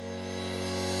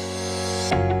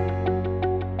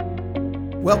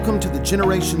Welcome to the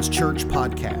Generations Church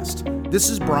podcast. This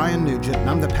is Brian Nugent, and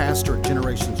I'm the pastor at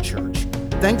Generations Church.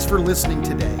 Thanks for listening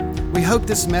today. We hope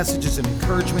this message is an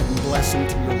encouragement and blessing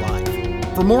to your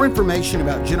life. For more information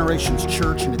about Generations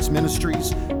Church and its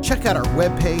ministries, check out our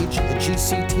webpage at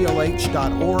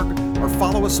gctlh.org or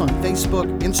follow us on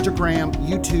Facebook, Instagram,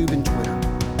 YouTube, and Twitter.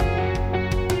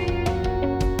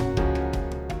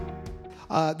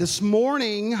 This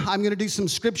morning, I'm going to do some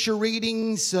scripture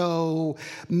reading. So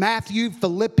Matthew,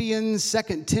 Philippians,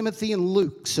 2 Timothy, and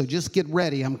Luke. So just get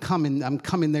ready. I'm coming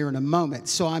there in a moment.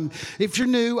 So if you're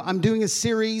new, I'm doing a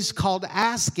series called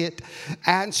Ask It,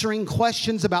 answering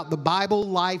questions about the Bible,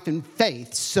 life, and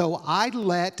faith. So I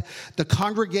let the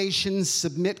congregation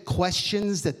submit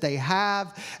questions that they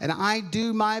have, and I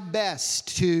do my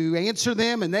best to answer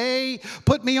them, and they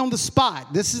put me on the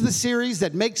spot. This is the series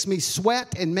that makes me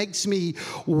sweat and makes me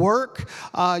work.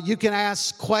 You can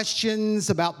ask questions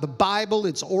about the Bible,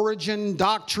 its origin,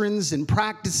 doctrines, and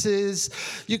practices.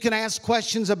 You can ask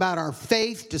questions about our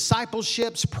faith,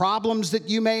 discipleships, problems that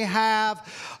you may have,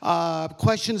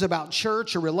 questions about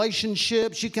church or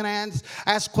relationships. You can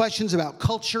ask questions about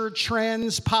culture,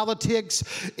 trends, politics,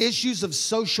 issues of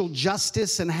social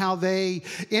justice, and how they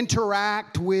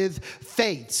interact with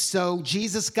faith. So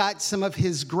Jesus got some of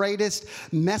his greatest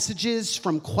messages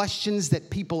from questions that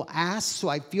people ask. So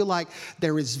I feel like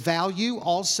there is value.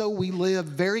 Also, we live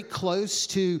very close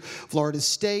to Florida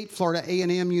State, Florida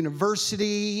A&M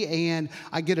University, and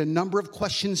I get a number of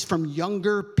questions from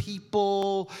younger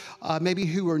people, maybe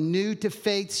who are new to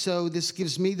faith. So this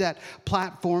gives me that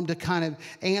platform to kind of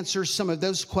answer some of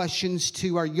those questions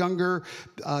to our younger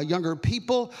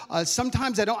people.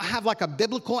 Sometimes I don't have like a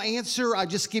biblical answer. I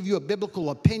just give you a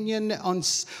biblical opinion on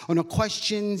a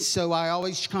question. So I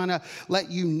always kind of let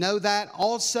you know that.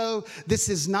 Also, this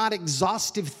is not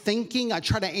exhaustive thinking. I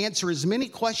try to answer as many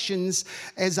questions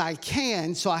as I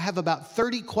can. So I have about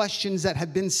 30 questions that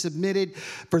have been submitted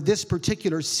for this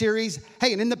particular series.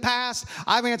 Hey, and in the past,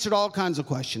 I've answered all kinds of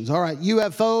questions. All right,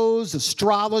 UFOs,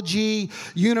 astrology,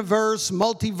 universe,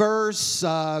 multiverse,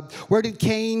 where did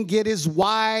Cain get his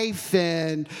wife?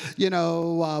 And,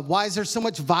 why is there so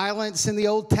much violence in the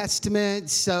Old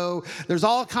Testament? So there's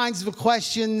all kinds of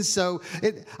questions. So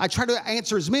I try to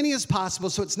answer as many as possible.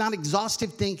 So it's not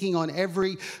exhaustive thinking on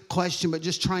every question, but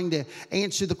just trying to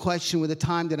answer the question with the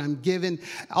time that I'm given.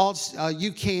 Also,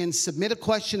 you can submit a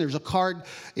question. There's a card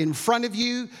in front of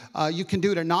you. You can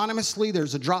do it anonymously.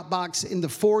 There's a drop box in the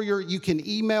foyer. You can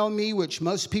email me, which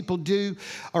most people do,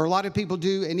 or a lot of people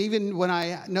do. And even when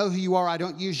I know who you are, I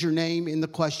don't use your name in the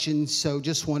question. So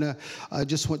just want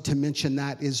to mention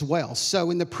that as well.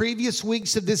 So in the previous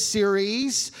weeks of this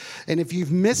series, and if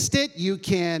you've missed it, you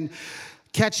can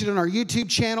catch it on our YouTube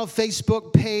channel,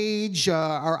 Facebook page,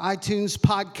 our iTunes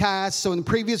podcast. So in the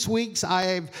previous weeks,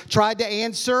 I've tried to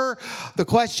answer the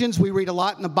questions. We read a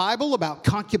lot in the Bible about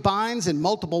concubines and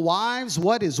multiple wives.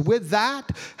 What is with that?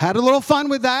 Had a little fun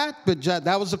with that, but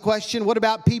that was a question. What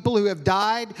about people who have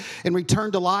died and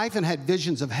returned to life and had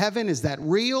visions of heaven? Is that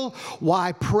real?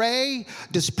 Why pray?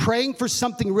 Does praying for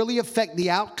something really affect the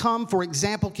outcome? For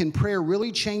example, can prayer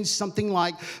really change something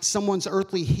like someone's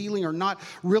earthly healing or not?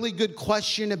 Really good question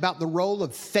about the role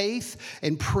of faith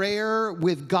and prayer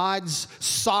with God's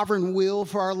sovereign will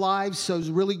for our lives. So it's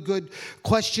a really good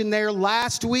question there.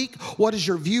 Last week, what is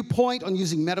your viewpoint on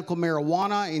using medical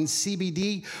marijuana and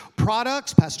CBD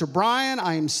products? Pastor Brian,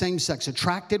 I am same-sex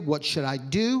attracted. What should I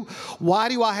do? Why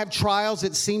do I have trials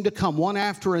that seem to come one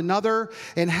after another?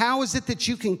 And how is it that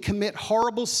you can commit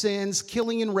horrible sins,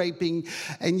 killing and raping,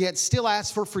 and yet still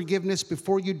ask for forgiveness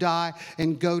before you die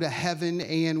and go to heaven?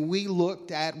 And we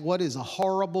looked at what's a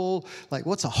horrible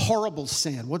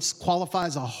sin? What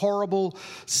qualifies a horrible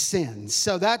sin?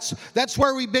 So that's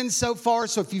where we've been so far.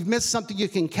 So if you've missed something, you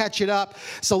can catch it up.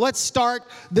 So let's start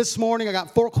this morning. I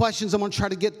got 4 questions. I'm going to try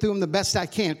to get through them the best I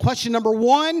can. Question number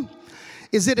 1,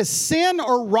 is it a sin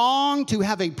or wrong to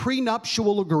have a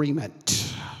prenuptial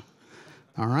agreement?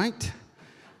 All right.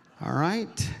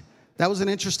 That was an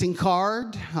interesting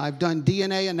card. I've done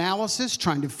DNA analysis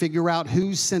trying to figure out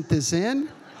who sent this in.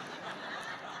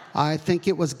 I think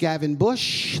it was Gavin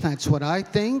Bush. That's what I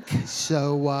think.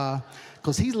 So,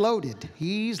 because he's loaded.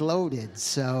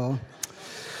 So,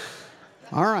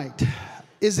 all right.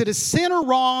 Is it a sin or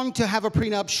wrong to have a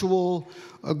prenuptial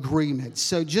agreement?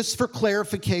 So just for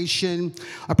clarification,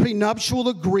 a prenuptial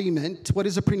agreement, what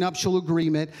is a prenuptial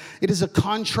agreement? It is a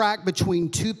contract between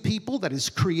two people that is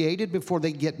created before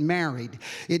they get married.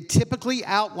 It typically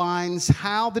outlines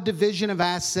how the division of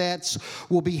assets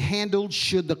will be handled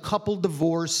should the couple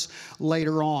divorce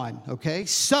later on, okay?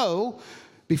 So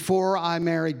Before I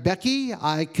married Becky,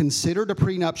 I considered a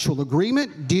prenuptial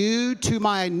agreement due to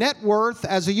my net worth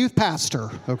as a youth pastor,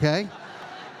 okay?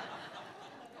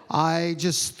 I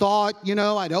just thought,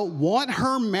 I don't want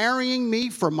her marrying me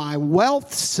for my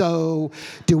wealth, so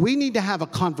do we need to have a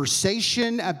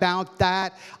conversation about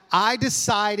that? I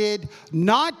decided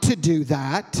not to do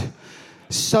that.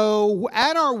 So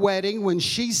at our wedding, when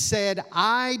she said,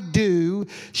 "I do,"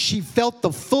 she felt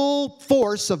the full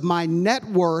force of my net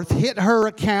worth hit her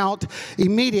account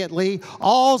immediately,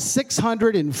 all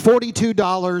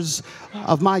 $642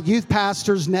 of my youth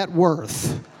pastor's net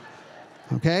worth.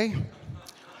 Okay?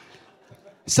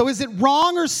 So is it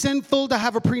wrong or sinful to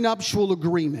have a prenuptial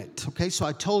agreement? Okay, so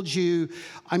I told you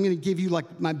I'm going to give you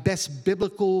like my best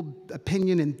biblical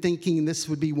opinion and thinking, and this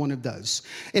would be one of those.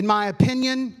 In my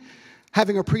opinion,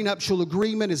 having a prenuptial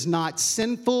agreement is not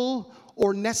sinful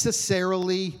or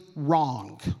necessarily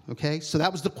wrong. Okay, so that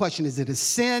was the question. Is it a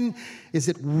sin? Is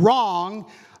it wrong?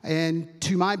 And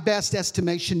to my best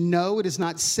estimation, no, it is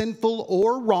not sinful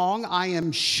or wrong. I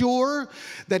am sure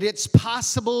that it's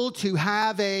possible to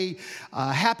have a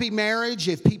happy marriage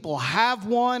if people have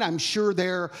one. I'm sure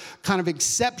there are kind of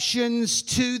exceptions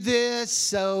to this.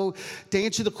 So to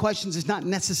answer the questions, it's not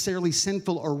necessarily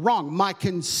sinful or wrong. My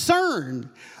concern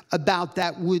about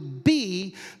that would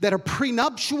be that a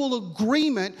prenuptial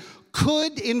agreement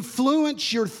could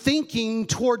influence your thinking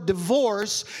toward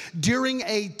divorce during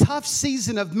a tough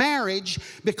season of marriage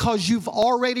because you've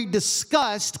already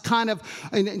discussed kind of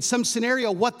in some scenario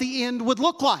what the end would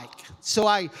look like. So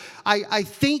I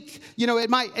think, it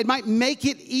might make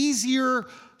it easier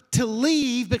to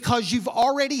leave because you've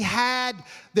already had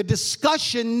the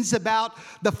discussions about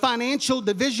the financial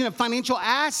division of financial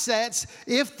assets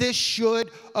if this should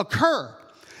occur.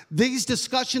 These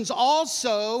discussions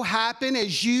also happen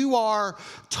as you are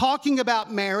talking about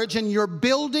marriage and you're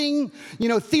building,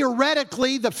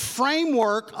 theoretically the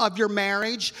framework of your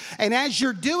marriage. And as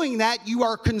you're doing that, you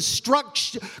are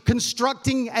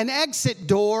constructing an exit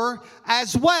door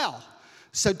as well.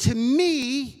 So to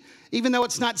me, even though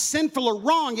it's not sinful or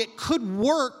wrong, it could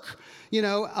work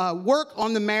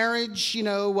on the marriage,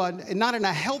 not in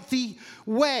a healthy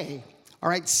way. All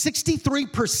right,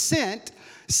 63%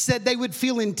 said they would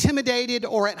feel intimidated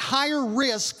or at higher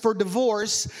risk for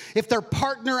divorce if their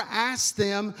partner asked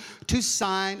them to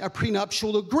sign a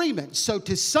prenuptial agreement. So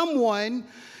to someone,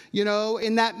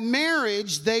 in that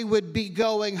marriage, they would be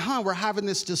going, we're having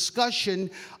this discussion.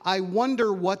 I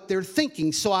wonder what they're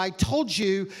thinking. So I told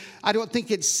you, I don't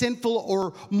think it's sinful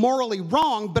or morally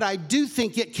wrong, but I do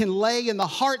think it can lay in the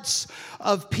hearts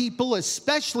of people,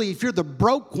 especially if you're the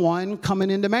broke one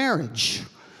coming into marriage.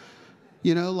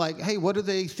 Hey, what are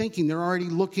they thinking? They're already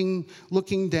looking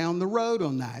down the road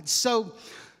on that. So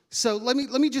let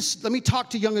me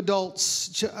talk to young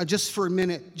adults just for a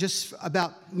minute, just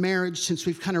about marriage, since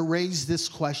we've kind of raised this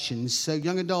question. So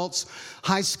young adults,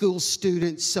 high school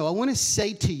students. So I want to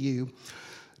say to you,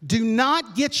 do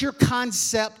not get your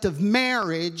concept of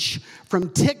marriage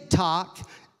from TikTok,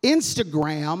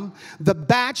 Instagram, The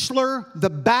Bachelor,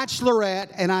 The Bachelorette,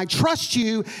 and I trust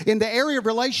you in the area of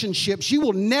relationships, you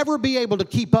will never be able to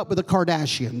keep up with the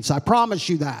Kardashians. I promise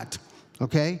you that,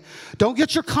 okay? Don't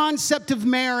get your concept of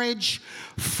marriage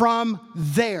from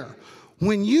there.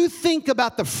 When you think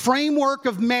about the framework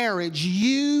of marriage,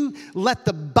 you let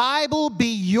the Bible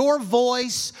be your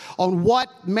voice on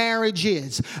what marriage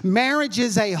is. Marriage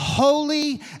is a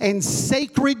holy and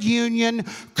sacred union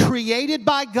created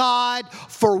by God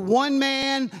for one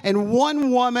man and one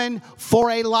woman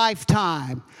for a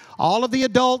lifetime. All of the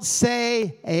adults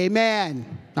say amen.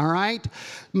 All right?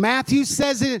 Matthew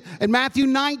says it in Matthew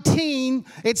 19,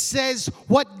 it says,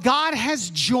 what God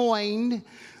has joined,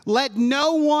 let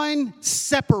no one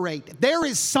separate. There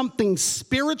is something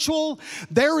spiritual.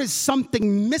 There is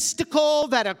something mystical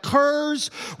that occurs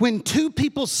when two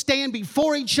people stand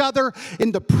before each other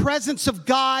in the presence of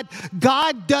God.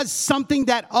 God does something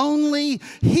that only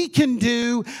He can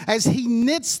do as He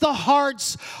knits the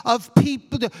hearts of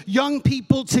people, young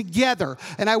people together.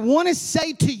 And I want to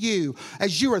say to you,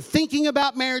 as you are thinking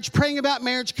about marriage, praying about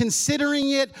marriage,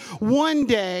 considering it one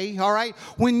day, all right,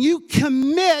 when you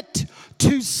commit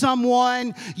to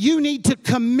someone, you need to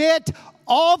commit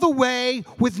all the way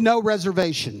with no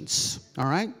reservations. All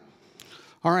right?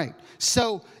 All right.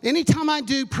 So anytime I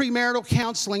do premarital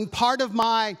counseling, part of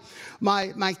my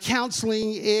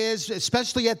counseling is,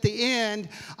 especially at the end,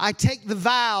 I take the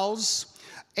vows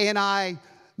and I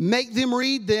make them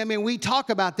read them and we talk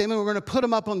about them, and we're going to put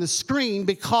them up on the screen,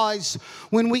 because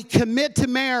when we commit to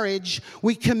marriage,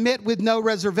 we commit with no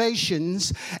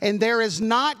reservations, and there is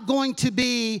not going to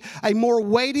be a more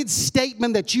weighted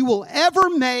statement that you will ever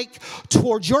make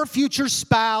towards your future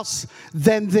spouse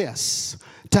than this: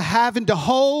 to have and to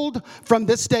hold from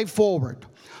this day forward.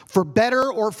 For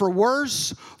better or for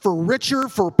worse, for richer,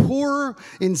 for poorer,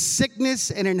 in sickness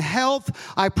and in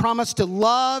health, I promise to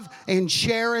love and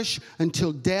cherish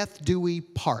until death do we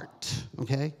part.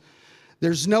 Okay?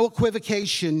 There's no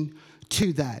equivocation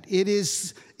to that. It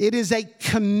is a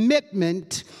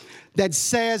commitment that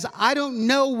says, I don't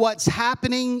know what's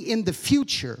happening in the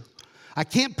future. I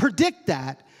can't predict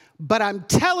that, but I'm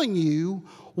telling you,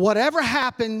 whatever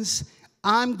happens,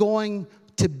 I'm going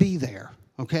to be there.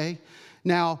 Okay?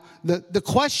 Now, the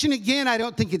question again, I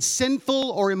don't think it's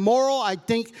sinful or immoral. I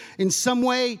think in some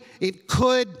way it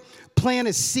could plant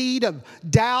a seed of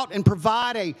doubt and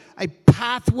provide a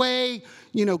pathway,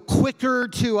 quicker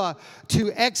to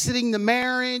exiting the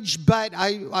marriage. But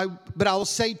I will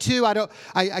say too,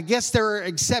 I guess there are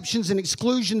exceptions and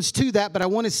exclusions to that. But I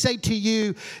want to say to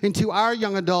you and to our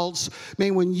young adults,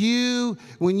 man, when you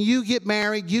get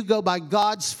married, you go by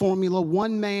God's formula: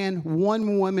 one man,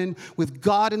 one woman, with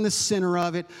God in the center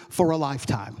of it for a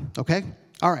lifetime. Okay?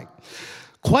 All right.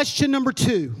 Question number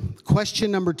two.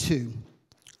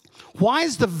 Why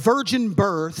is the virgin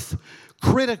birth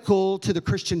critical to the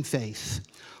Christian faith?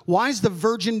 Why is the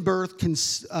virgin birth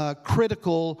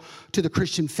critical to the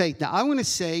Christian faith? Now, I want to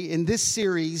say in this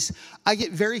series, I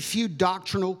get very few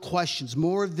doctrinal questions.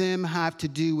 More of them have to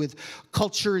do with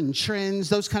culture and trends,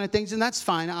 those kind of things, and that's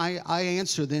fine. I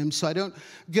answer them, so I don't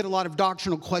get a lot of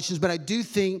doctrinal questions, but I do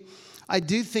think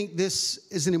this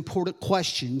is an important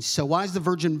question. So why is the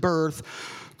virgin birth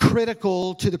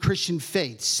critical to the Christian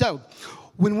faith? So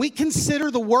when we consider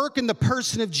the work and the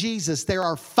person of Jesus, there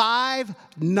are 5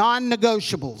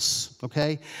 non-negotiables,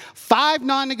 okay? 5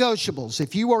 non-negotiables.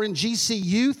 If you are in GC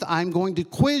Youth, I'm going to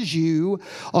quiz you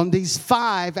on these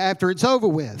 5 after it's over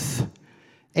with.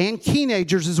 And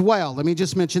teenagers as well. Let me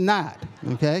just mention that,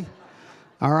 okay?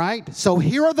 All right? So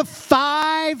here are the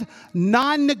 5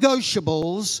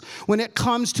 non-negotiables when it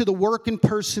comes to the work and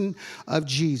person of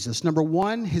Jesus. Number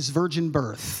 1, his virgin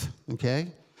birth, okay?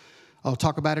 I'll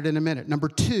talk about it in a minute. Number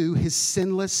 2, his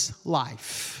sinless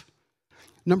life.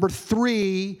 Number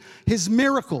 3, his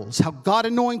miracles, how God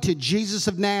anointed Jesus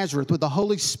of Nazareth with the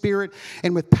Holy Spirit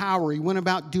and with power. He went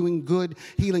about doing good,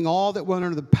 healing all that went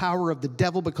under the power of the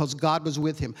devil because God was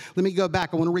with him. Let me go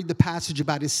back. I want to read the passage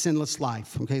about his sinless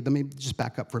life. Okay, let me just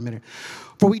back up for a minute.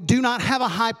 For we do not have a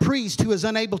high priest who is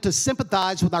unable to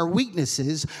sympathize with our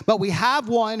weaknesses, but we have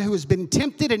one who has been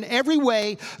tempted in every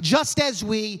way, just as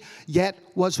we, yet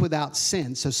was without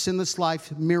sin. So sinless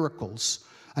life, miracles.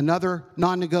 Another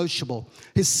non-negotiable,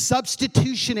 his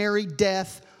substitutionary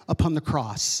death upon the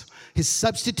cross. His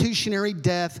substitutionary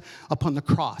death upon the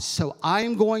cross. So I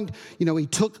am going, he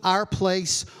took our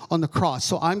place on the cross.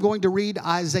 So I'm going to read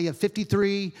Isaiah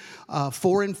 53,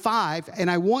 4 and 5, and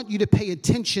I want you to pay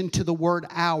attention to the word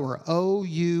our,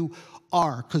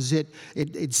 O-U-R, because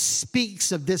it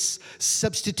speaks of this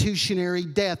substitutionary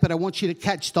death, but I want you to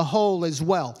catch the whole as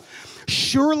well.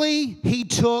 Surely he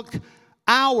took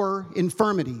our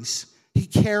infirmities. He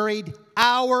carried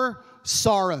our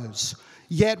sorrows.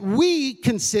 Yet we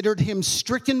considered him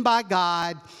stricken by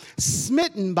God,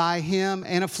 smitten by him,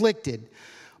 and afflicted.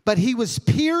 But he was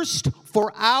pierced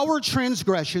for our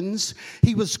transgressions.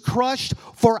 He was crushed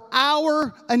for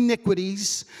our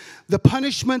iniquities. The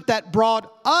punishment that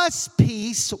brought us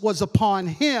peace was upon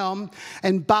him,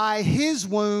 and by his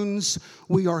wounds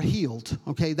we are healed.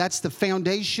 Okay, that's the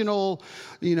foundational,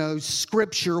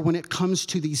 scripture when it comes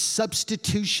to the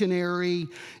substitutionary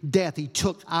death. He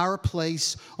took our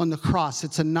place on the cross.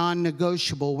 It's a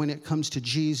non-negotiable when it comes to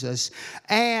Jesus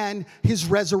and his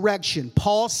resurrection.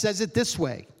 Paul says it this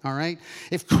way, all right?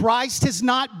 If Christ has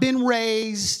not been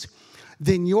raised,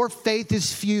 then your faith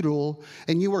is futile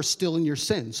and you are still in your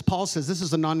sins. Paul says this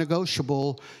is a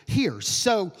non-negotiable here.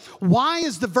 So why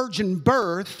is the virgin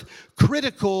birth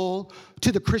critical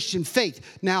to the Christian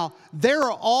faith? Now, there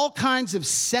are all kinds of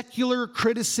secular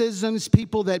criticisms,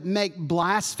 people that make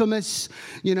blasphemous,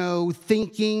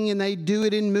 thinking, and they do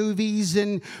it in movies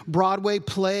and Broadway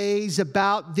plays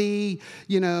about the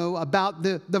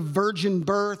virgin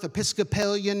birth.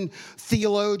 Episcopalian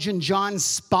theologian John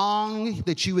Spong,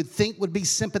 that you would think would be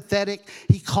sympathetic,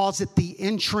 he calls it the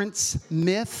entrance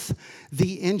myth.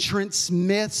 The entrance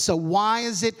myth. So why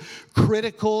is it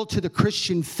critical to the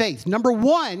Christian faith? Number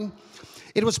 1,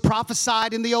 it was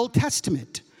prophesied in the Old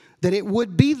Testament that it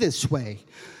would be this way.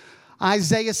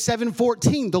 Isaiah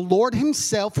 7:14, the Lord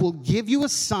himself will give you a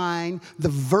sign. The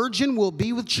virgin will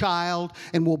be with child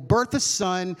and will birth a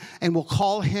son and will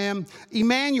call him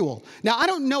Emmanuel. Now, I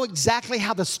don't know exactly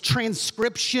how this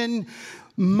transcription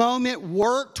moment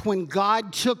worked when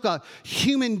God took a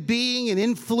human being and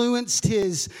influenced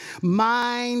his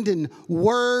mind and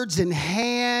words and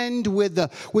hand with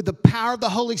the power of the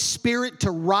Holy Spirit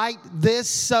to write this.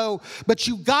 So, but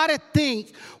you got to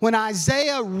think when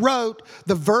Isaiah wrote,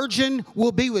 the virgin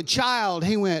will be with child,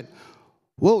 he went,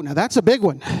 whoa, now that's a big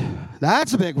one.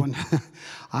 That's a big one.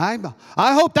 I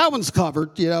hope that one's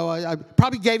covered. You know, I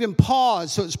probably gave him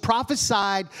pause. So it's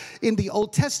prophesied in the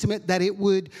Old Testament that it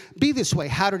would be this way.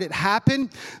 How did it happen?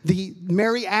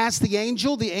 Mary asked the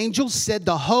angel. The angel said,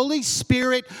 the Holy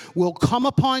Spirit will come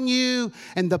upon you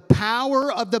and the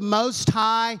power of the Most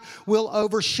High will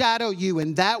overshadow you.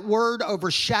 And that word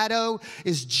overshadow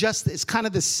it's kind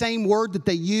of the same word that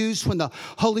they used when the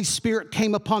Holy Spirit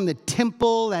came upon the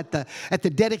temple at the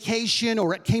dedication,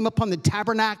 or it came upon the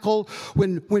tabernacle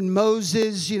when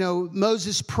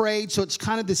Moses prayed. So it's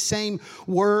kind of the same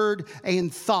word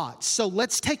and thought. So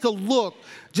let's take a look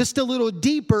just a little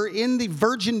deeper in the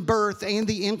virgin birth and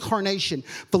the incarnation.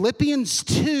 Philippians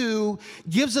 2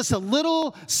 gives us a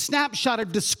little snapshot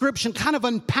of description, kind of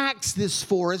unpacks this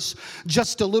for us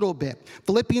just a little bit.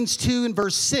 Philippians 2 and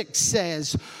verse 6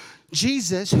 says,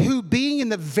 Jesus, who being in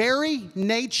the very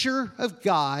nature of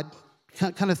God,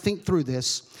 kind of think through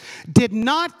this, did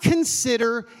not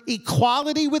consider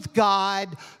equality with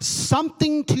God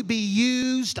something to be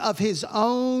used of his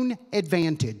own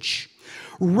advantage.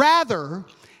 Rather,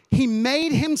 he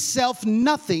made himself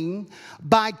nothing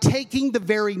by taking the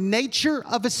very nature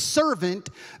of a servant,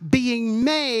 being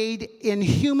made in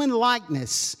human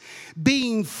likeness.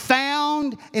 Being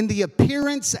found in the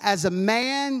appearance as a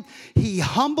man, he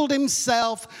humbled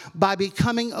himself by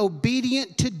becoming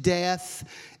obedient to death,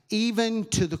 even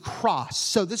to the cross.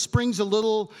 So this brings a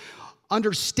little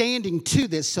understanding to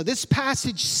this. So this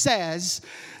passage says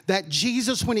that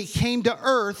Jesus, when he came to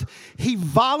earth, he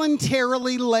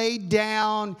voluntarily laid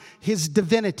down his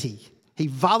divinity. He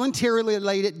voluntarily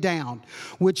laid it down,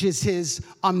 which is his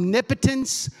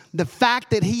omnipotence, the fact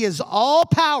that he is all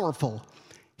powerful.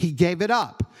 He gave it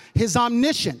up. His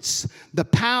omniscience, the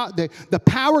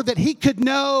power that he could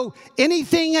know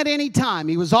anything at any time.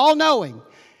 He was all knowing.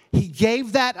 He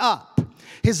gave that up.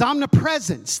 His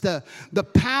omnipresence, the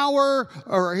power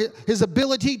or his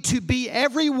ability to be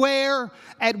everywhere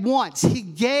at once. He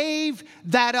gave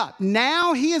that up.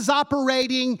 Now he is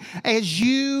operating as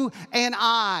you and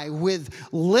I, with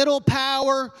little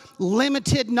power,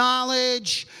 limited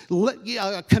knowledge,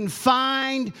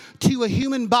 confined to a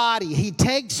human body. He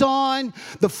takes on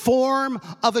the form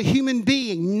of a human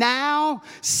being. Now,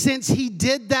 since he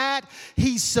did that,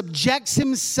 he subjects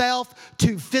himself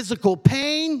to physical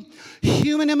pain,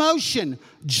 human emotion,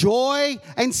 joy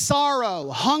and sorrow,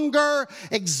 hunger,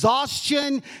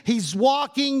 exhaustion. He's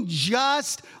walking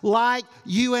just like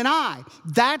you and I.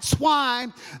 That's why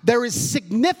there is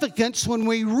significance when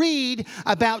we read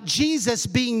about Jesus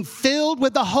being filled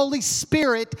with the Holy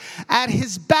Spirit at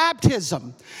his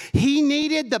baptism. He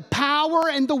needed the power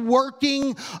and the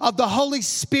working of the Holy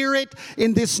Spirit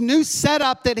in this new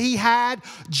setup that he had,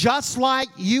 just like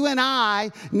you and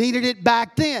I needed it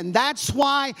back then. That's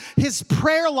why his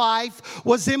prayer life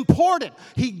was important.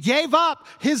 He gave up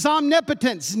his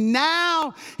omnipotence.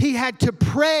 Now he had to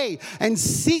pray and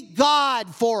seek God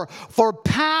for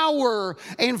power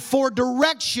and for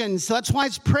direction. So that's why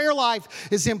his prayer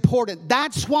life is important.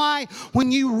 That's why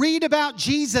when you read about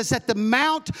Jesus at the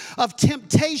Mount of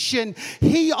Temptation,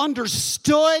 he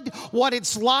understood what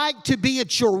it's like to be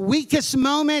at your weakest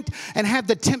moment and have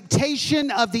the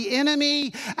temptation of the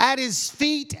enemy at his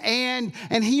feet, and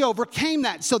he overcame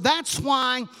that. So that's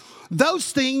why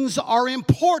those things are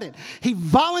important. He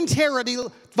voluntarily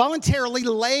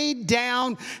laid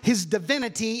down his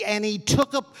divinity, and he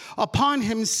took up upon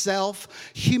himself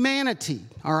humanity.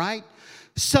 All right?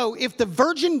 So if the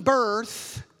virgin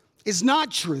birth is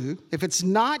not true, if it's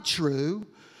not true,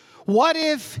 what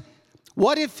if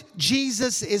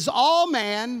Jesus is all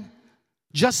man,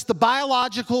 just the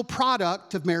biological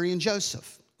product of Mary and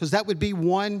Joseph? Because that would be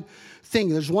one thing.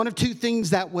 There's one of two things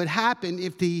that would happen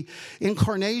if the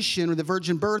incarnation or the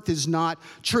virgin birth is not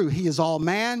true. He is all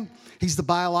man. He's the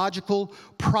biological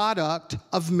product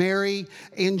of Mary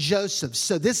and Joseph.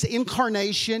 So this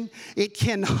incarnation, it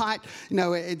cannot,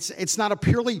 it's not a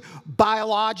purely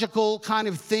biological kind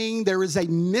of thing. There is a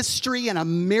mystery and a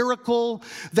miracle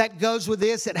that goes with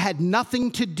this. It had nothing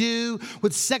to do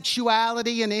with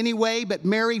sexuality in any way, but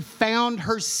Mary found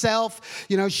herself,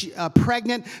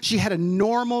 pregnant She had a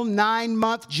normal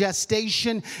 9-month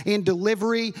gestation and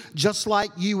delivery, just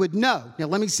like you would know. Now,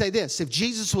 let me say this. If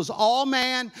Jesus was all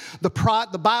man, the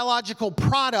biological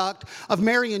product of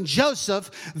Mary and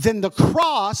Joseph, then the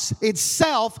cross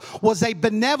itself was a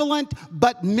benevolent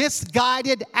but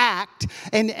misguided act,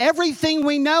 and everything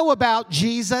we know about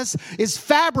Jesus is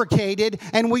fabricated,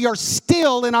 and we are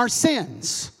still in our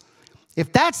sins.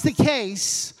 If that's the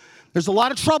case, there's a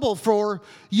lot of trouble for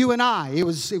you and I. It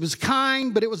was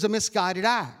kind, but it was a misguided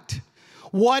act.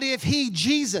 What if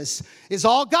Jesus, is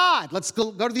all God? Let's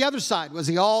go to the other side. Was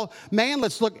he all man?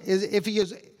 Let's look.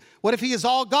 What if he is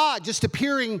all God, just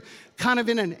appearing kind of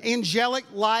in an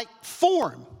angelic-like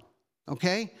form?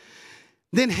 Okay?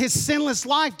 Then his sinless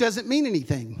life doesn't mean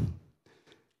anything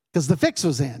because the fix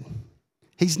was in.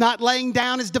 He's not laying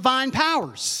down his divine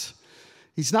powers.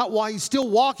 He's still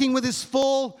walking with his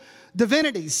full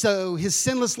divinity. So his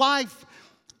sinless life,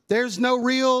 there's no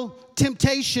real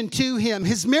temptation to him.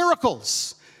 His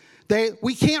miracles,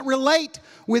 we can't relate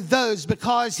with those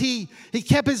because he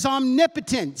kept his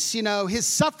omnipotence, his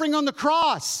suffering on the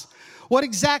cross. What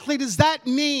exactly does that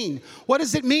mean? What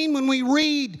does it mean when we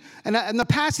read, and the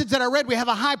passage that I read, we have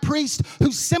a high priest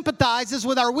who sympathizes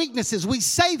with our weaknesses. We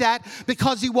say that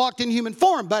because he walked in human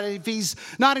form. But if he's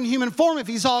not in human form, if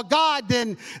he's all God,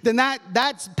 then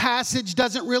that passage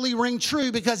doesn't really ring true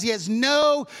because he has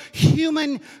no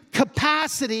human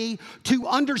capacity to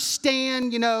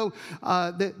understand,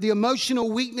 the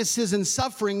emotional weaknesses and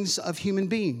sufferings of human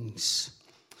beings.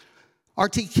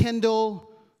 R.T. Kendall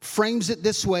frames it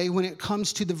this way when it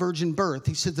comes to the virgin birth.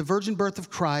 He said the virgin birth of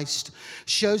Christ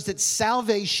shows that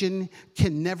salvation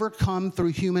can never come through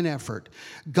human effort.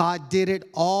 God did it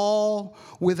all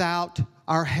without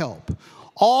our help.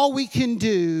 All we can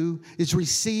do is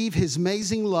receive his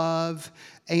amazing love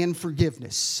and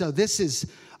forgiveness. So this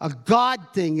is a God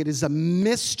thing. It is a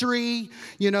mystery,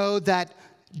 that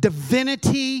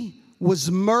divinity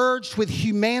was merged with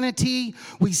humanity.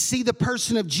 We see the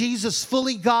person of Jesus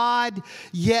fully God,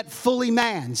 yet fully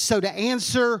man. So to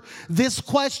answer this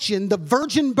question, the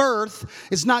virgin birth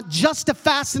is not just a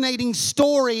fascinating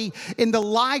story in the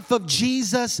life of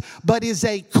Jesus, but is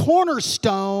a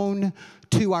cornerstone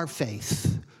to our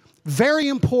faith. Very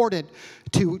important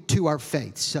to our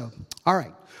faith. So, all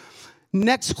right.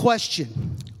 Next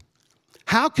question.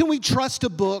 How can we trust a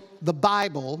book, the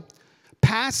Bible,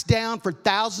 passed down for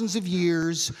thousands of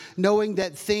years, knowing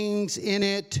that things in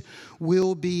it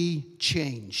will be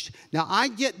changed? Now, I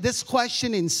get this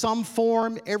question in some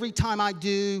form every time I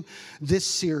do this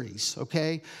series,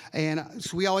 okay? And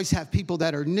so we always have people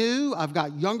that are new. I've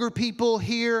got younger people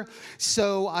here.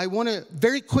 So I want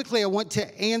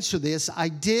to answer this. I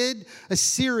did a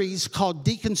series called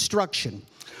Deconstruction.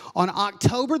 On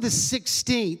October the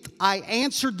 16th, I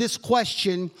answered this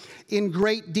question in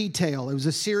great detail. It was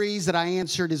a series that I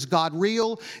answered, is God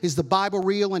real? Is the Bible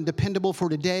real and dependable for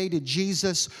today? Did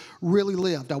Jesus really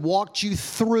live? I walked you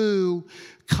through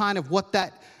kind of what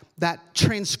that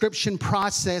transcription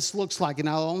process looks like, and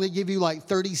I'll only give you like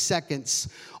 30 seconds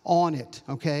on it,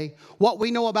 okay? What we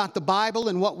know about the Bible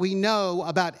and what we know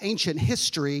about ancient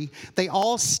history, they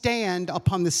all stand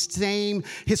upon the same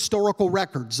historical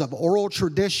records of oral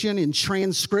tradition and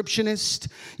transcriptionist,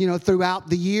 throughout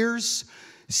the years.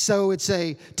 So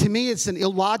to me, it's an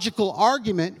illogical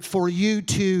argument for you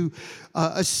to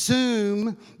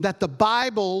assume that the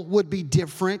Bible would be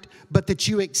different, but that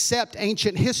you accept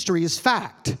ancient history as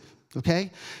fact.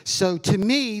 Okay? So to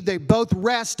me, they both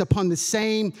rest upon the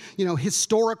same,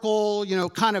 historical,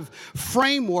 kind of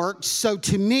framework. So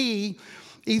to me,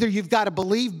 either you've got to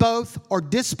believe both or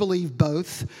disbelieve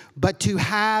both, but to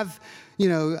have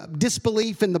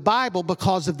disbelief in the Bible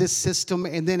because of this system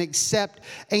and then accept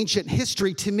ancient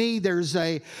history, to me, there's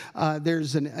a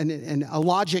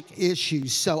logic issue.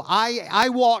 So I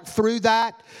walked through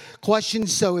that question.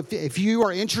 So if you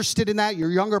are interested in that, you're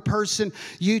a younger person,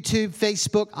 YouTube,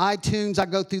 Facebook, iTunes, I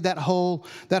go through that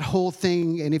whole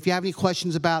thing. And if you have any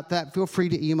questions about that, feel free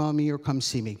to email me or come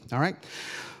see me. All right?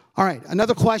 All right,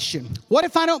 another question. What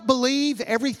if I don't believe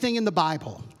everything in the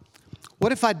Bible?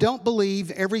 What if I don't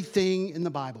believe everything in the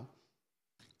Bible?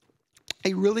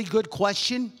 A really good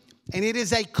question, and it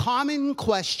is a common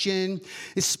question,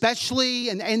 especially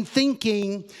and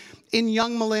thinking in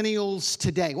young millennials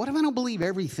today. What if I don't believe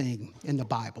everything in the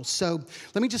Bible? So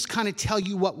let me just kind of tell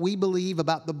you what we believe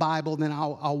about the Bible, then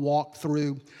I'll walk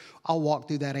through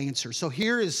that answer. So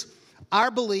here is our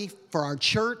belief for our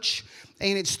church,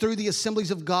 and it's through the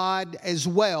Assemblies of God as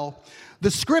well.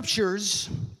 The Scriptures,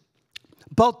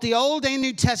 both the Old and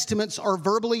New Testaments, are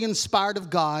verbally inspired of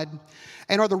God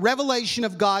and are the revelation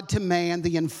of God to man,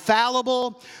 the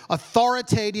infallible,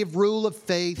 authoritative rule of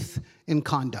faith and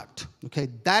conduct. Okay,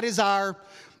 that is our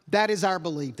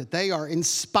belief, that they are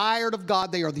inspired of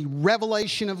God. They are the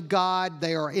revelation of God.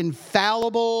 They are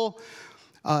infallible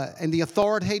and the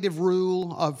authoritative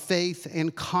rule of faith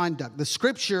and conduct. The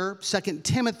scripture, 2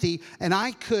 Timothy, and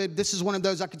this is one of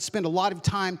those I could spend a lot of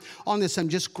time on this. I'm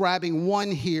just grabbing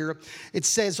one here. It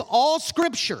says, all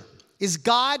scripture is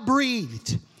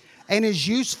God-breathed and is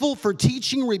useful for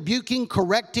teaching, rebuking,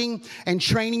 correcting, and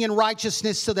training in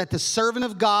righteousness, so that the servant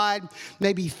of God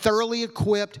may be thoroughly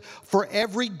equipped for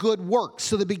every good work.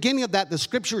 So the beginning of that, the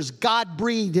scripture is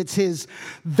God-breathed. It's his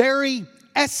very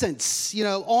essence,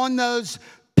 on those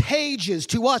pages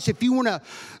to us. If you want to,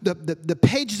 the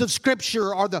pages of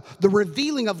scripture are the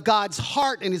revealing of God's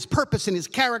heart and his purpose and his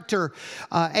character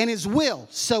and his will.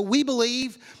 So we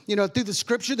believe, through the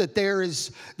scripture, that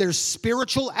there's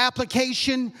spiritual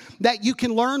application that you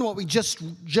can learn, what we just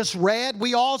read.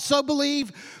 We also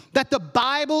believe that the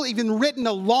Bible, even written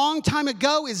a long time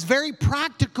ago, is very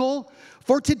practical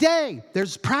for today.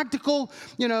 There's practical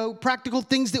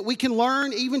things that we can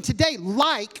learn even today.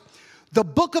 Like the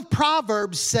book of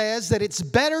Proverbs says that it's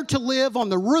better to live on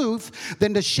the roof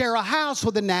than to share a house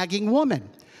with a nagging woman.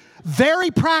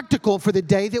 Very practical for the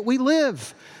day that we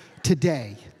live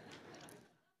today.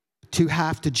 To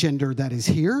half the gender that is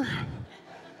here.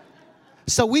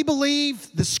 So we believe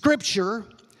the scripture,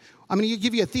 I'm going to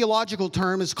give you a theological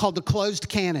term, it's called the closed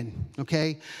canon,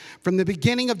 okay? From the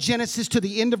beginning of Genesis to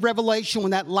the end of Revelation,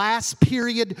 when that last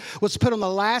period was put on the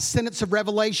last sentence of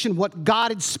Revelation, what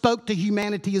God had spoke to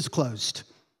humanity is closed.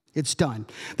 It's done.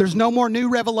 There's no more new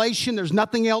revelation. There's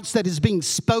nothing else that is being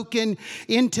spoken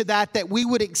into that we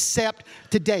would accept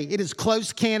today. It is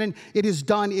closed canon. It is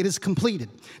done. It is completed.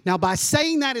 Now, by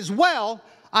saying that as well,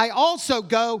 I also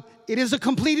go, it is a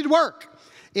completed work.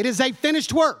 It is a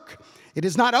finished work. It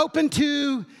is not open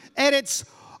to edits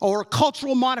or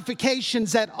cultural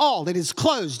modifications at all. It is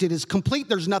closed. It is complete.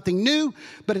 There's nothing new,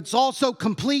 but it's also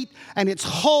complete and it's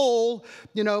whole,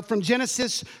 from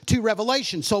Genesis to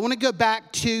Revelation. So I want to go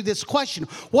back to this question.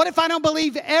 What if I don't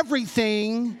believe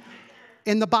everything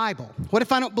in the Bible? What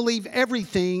if I don't believe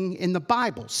everything in the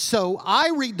Bible? So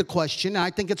I read the question, and I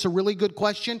think it's a really good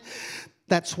question.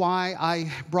 That's why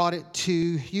I brought it to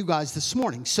you guys this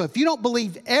morning. So if you don't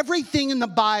believe everything in the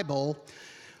Bible,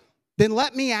 then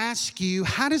let me ask you,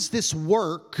 how does this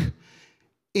work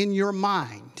in your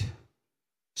mind?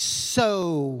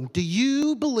 So, do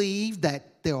you believe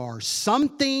that there are some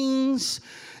things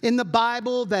in the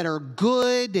Bible that are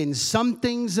good and some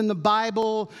things in the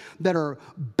Bible that are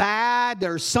bad?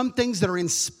 There are some things that are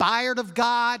inspired of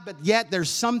God, but yet there's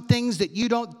some things that you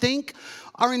don't think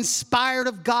are inspired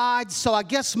of God. So I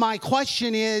guess my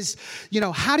question is,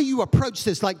 how do you approach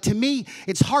this? Like, to me,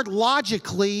 it's hard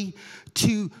logically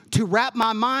to wrap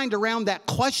my mind around that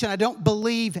question. I don't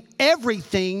believe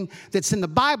everything that's in the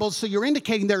Bible. So you're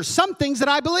indicating there are some things that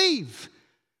I believe,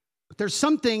 but there's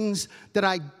some things that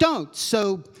I don't.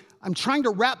 So I'm trying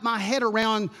to wrap my head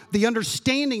around the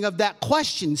understanding of that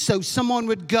question. So someone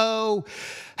would go,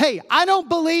 hey, I don't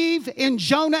believe in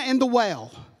Jonah and the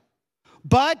whale,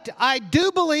 but I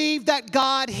do believe that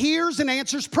God hears and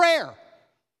answers prayer.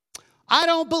 I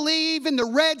don't believe in the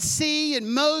Red Sea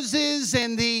and Moses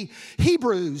and the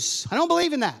Hebrews. I don't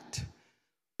believe in that.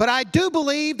 But I do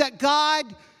believe that God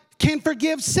can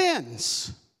forgive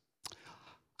sins.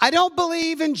 I don't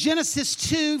believe in Genesis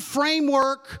 2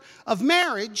 framework of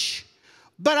marriage,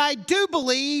 but I do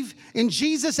believe in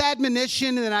Jesus'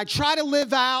 admonition, and I try to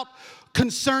live out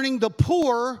concerning the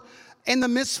poor and the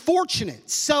misfortunate.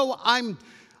 So I'm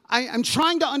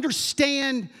trying to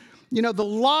understand the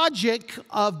logic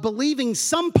of believing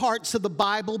some parts of the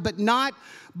Bible, but not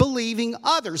believing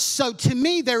others. So to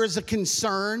me, there is a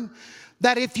concern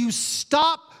that if you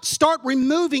start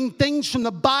removing things from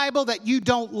the Bible that you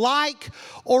don't like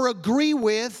or agree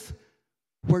with,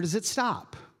 where does it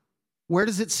stop? Where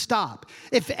does it stop?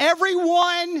 If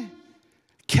everyone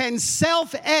can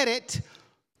self-edit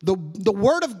the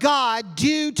Word of God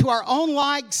due to our own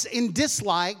likes and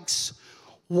dislikes,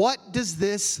 what does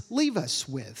this leave us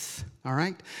with? All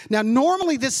right. Now,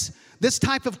 normally this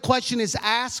type of question is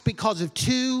asked because of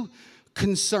two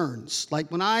concerns.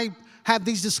 Like when I have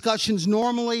these discussions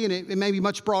normally, and it may be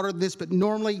much broader than this, but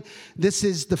normally this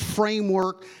is the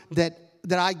framework that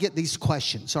I get these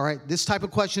questions. All right. This type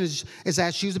of question is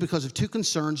asked usually because of two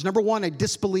concerns. Number one, a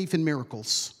disbelief in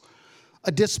miracles.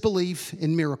 A disbelief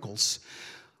in miracles.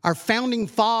 Our founding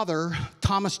father,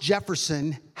 Thomas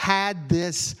Jefferson, had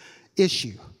this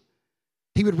issue.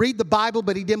 He would read the Bible,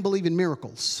 but he didn't believe in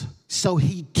miracles. So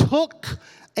he took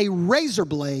a razor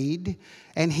blade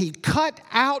and he cut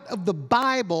out of the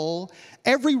Bible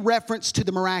every reference to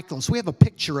the miraculous. We have a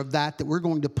picture of that we're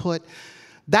going to put.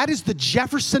 That is the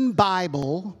Jefferson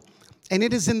Bible, and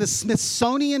it is in the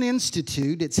Smithsonian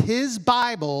Institute. It's his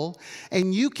Bible,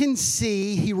 and you can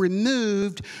see he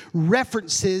removed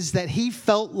references that he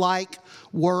felt like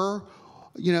were,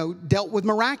 dealt with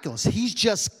miraculous. He's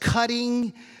just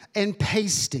cutting and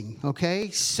pasting, okay?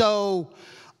 So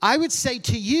I would say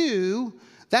to you,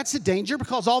 that's a danger,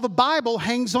 because all the Bible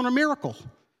hangs on a miracle.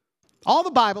 All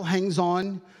the Bible hangs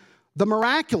on the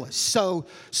miraculous. So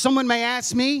someone may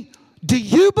ask me, do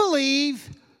you believe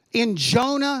in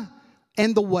Jonah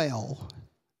and the whale?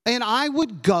 And I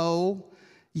would go,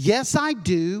 yes, I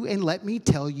do, and let me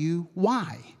tell you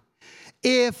why.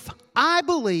 If I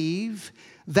believe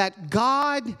that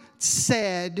God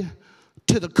said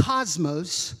to the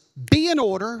cosmos, be in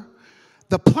order,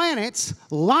 the planets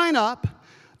line up,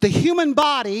 the human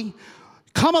body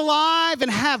come alive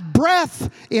and have breath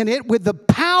in it with the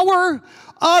power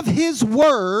of his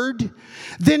word,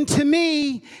 then to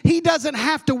me, he doesn't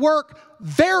have to work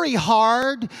very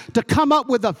hard to come up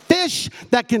with a fish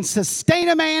that can sustain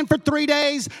a man for 3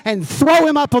 days and throw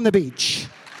him up on the beach.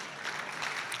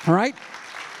 All right?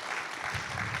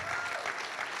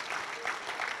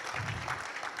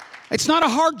 It's not a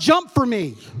hard jump for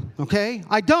me, okay?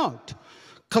 I don't.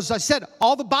 Because I said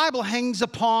all the Bible hangs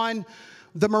upon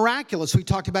the miraculous. We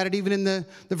talked about it even in the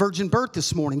virgin birth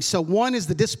this morning. So one is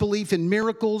the disbelief in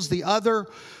miracles. The other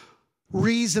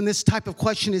reason this type of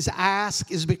question is asked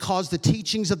is because the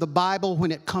teachings of the Bible when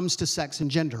it comes to sex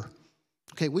and gender.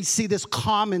 Okay, we see this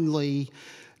commonly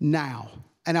now.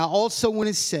 And I also want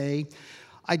to say,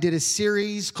 I did a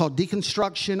series called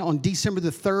Deconstruction on December the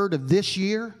 3rd of this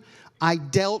year. I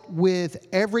dealt with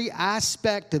every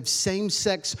aspect of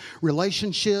same-sex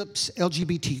relationships,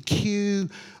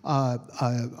 LGBTQ,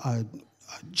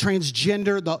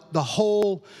 transgender,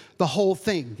 the whole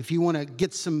thing. If you want to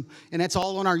get some, and that's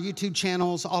all on our YouTube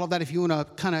channels, all of that, if you want to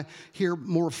kind of hear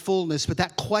more fullness. But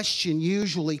that question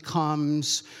usually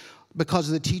comes because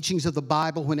of the teachings of the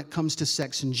Bible when it comes to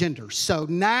sex and gender. So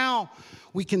now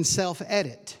we can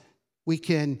self-edit. We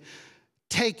can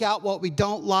take out what we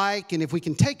don't like, and if we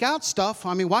can take out stuff,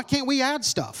 why can't we add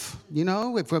stuff?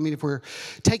 If we're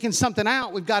taking something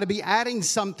out, we've got to be adding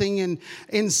something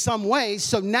in some way.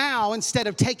 So now, instead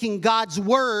of taking God's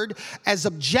word as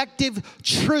objective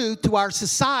truth to our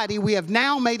society, we have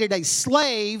now made it a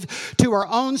slave to our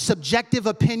own subjective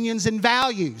opinions and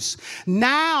values.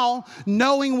 Now,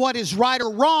 knowing what is right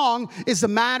or wrong is a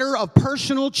matter of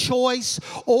personal choice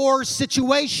or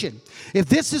situation. If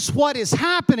this is what is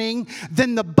happening,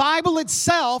 then the Bible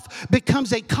itself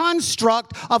becomes a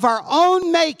construct of our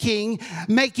own making,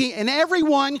 and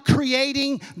everyone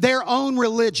creating their own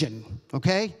religion.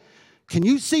 Okay? Can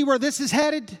you see where this is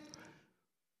headed?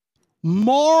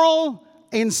 Moral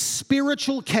and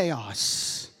spiritual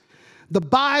chaos. The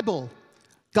Bible,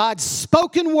 God's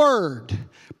spoken word,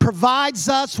 provides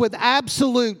us with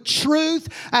absolute truth,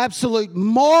 absolute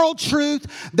moral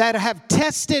truth that have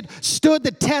stood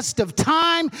the test of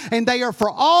time, and they are for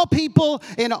all people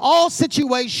in all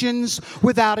situations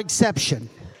without exception.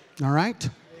 All right?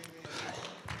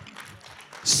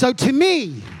 So to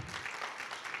me,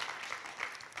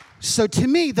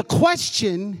 the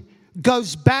question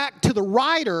goes back to the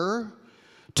writer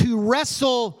to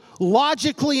wrestle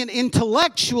logically and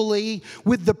intellectually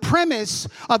with the premise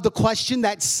of the question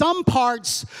that some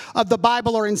parts of the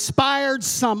Bible are inspired,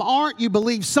 some aren't. You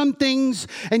believe some things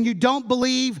and you don't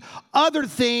believe other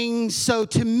things. So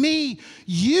to me,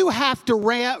 you have to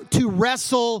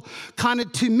wrestle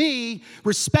to me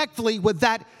respectfully with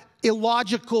that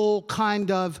illogical kind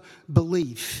of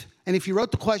belief. And if you wrote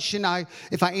the question,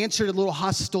 if I answered a little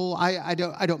hostile, I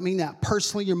don't mean that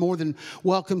personally. You're more than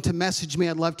welcome to message me.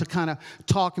 I'd love to kind of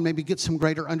talk and maybe get some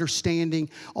greater understanding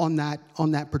on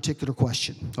that particular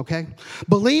question. Okay?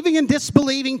 Believing and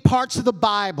disbelieving parts of the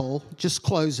Bible, just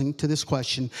closing to this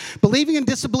question, believing and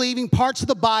disbelieving parts of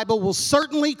the Bible will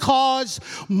certainly cause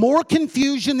more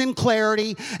confusion than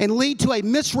clarity and lead to a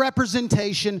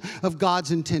misrepresentation of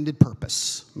God's intended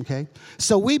purpose. Okay?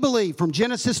 So we believe from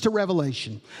Genesis to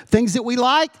Revelation, things that we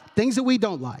like, things that we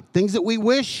don't like, things that we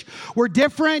wish were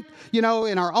different, in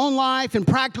our own life and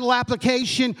practical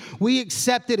application. We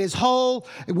accept it as whole.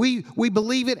 We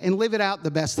believe it and live it out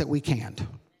the best that we can.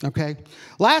 Okay?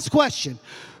 Last question.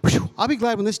 Whew, I'll be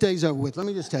glad when this day's over with. Let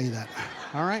me just tell you that.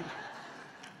 All right?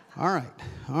 All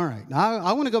right. Now,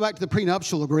 I want to go back to the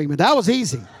prenuptial agreement. That was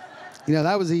easy.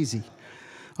 That was easy.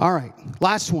 All right.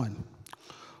 Last one.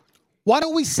 Why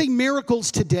don't we see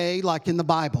miracles today like in the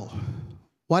Bible?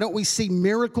 Why don't we see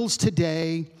miracles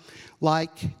today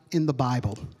like in the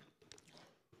Bible?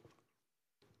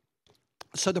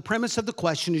 So the premise of the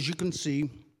question, as you can see,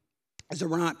 is that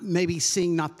we're not maybe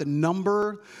seeing not the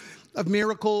number of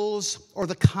miracles or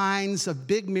the kinds of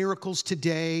big miracles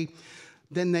today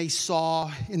than they saw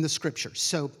in the scriptures.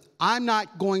 So I'm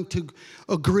not going to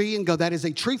agree and go, that is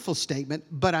a truthful statement,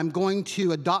 but I'm going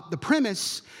to adopt the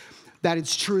premise that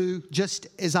it's true just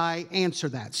as I answer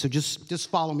that. So just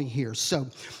follow me here. So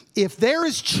if there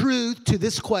is truth to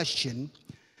this question,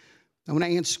 I want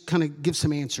to kind of give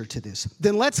some answer to this.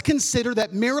 Then let's consider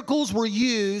that miracles were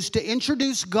used to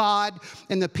introduce God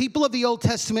and the people of the Old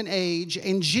Testament age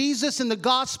and Jesus and the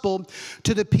gospel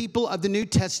to the people of the New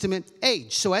Testament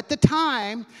age. So at the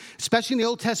time, especially in the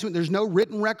Old Testament, there's no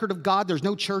written record of God. There's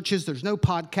no churches. There's no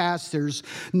podcasts. There's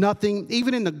nothing.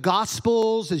 Even in the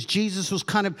Gospels, as Jesus was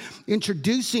kind of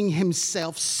introducing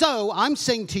himself. So I'm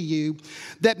saying to you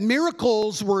that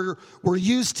miracles were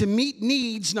used to meet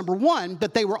needs, number one,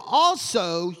 but they were also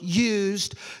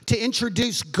used to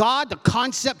introduce God, the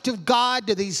concept of God,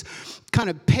 to these kind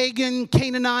of pagan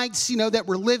Canaanites, that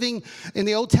were living in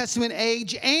the Old Testament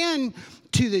age, and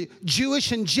to the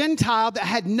Jewish and Gentile that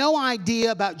had no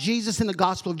idea about Jesus and the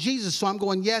gospel of Jesus. So I'm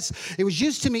going, yes, it was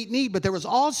used to meet need, but there was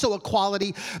also a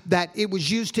quality that it was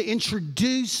used to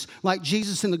introduce, like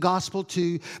Jesus and the gospel,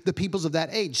 to the peoples of that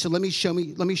age. So let me show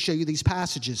you these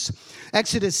passages.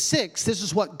 Exodus 6, this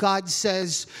is what God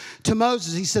says to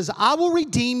Moses. He says, I will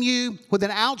redeem you with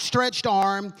an outstretched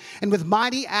arm and with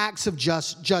mighty acts of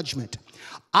just judgment.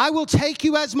 I will take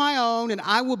you as my own, and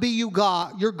I will be your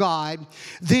God.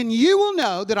 Then you will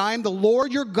know that I am the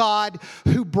Lord your God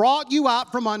who brought you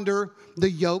out from under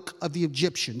the yoke of the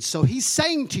Egyptians. So he's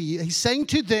saying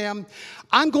to them,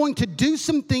 I'm going to do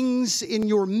some things in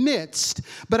your midst,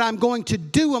 but I'm going to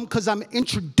do them because I'm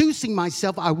introducing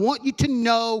myself. I want you to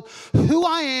know who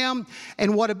I am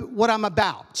and what I'm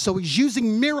about. So he's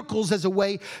using miracles as a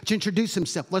way to introduce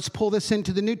himself. Let's pull this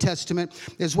into the New Testament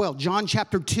as well. John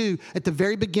chapter 2, at the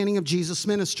very beginning of Jesus'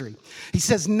 ministry. He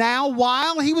says, now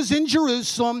while he was in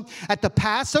Jerusalem at the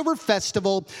Passover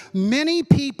festival, many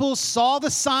people saw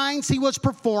the signs he was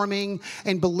performing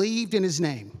and believed in his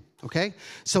name. Okay,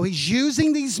 so he's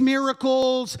using these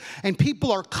miracles, and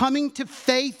people are coming to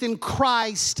faith in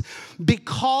Christ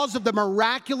because of the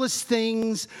miraculous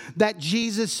things that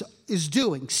Jesus is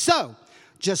doing. So,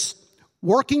 just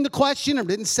working the question, I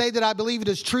didn't say that I believe it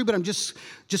is true, but I'm just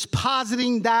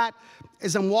positing that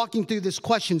as I'm walking through this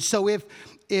question. So,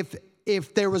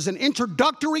 if there was an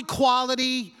introductory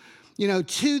quality,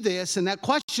 to this, and that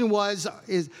question was,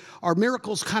 are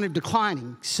miracles kind of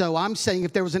declining? So I'm saying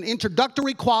if there was an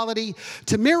introductory quality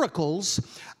to miracles,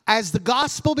 as the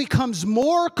gospel becomes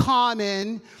more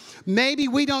common, maybe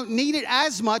we don't need it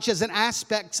as much as an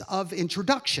aspect of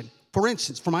introduction. For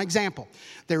instance, for my example,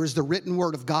 there is the written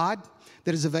word of God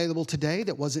that is available today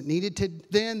that wasn't needed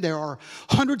then. There are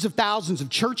hundreds of thousands of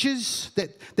churches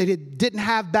that they didn't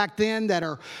have back then that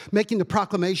are making the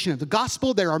proclamation of the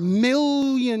gospel. There are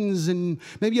millions and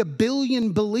maybe 1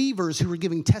 billion believers who are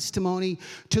giving testimony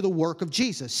to the work of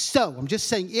Jesus. So I'm just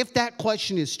saying, if that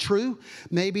question is true,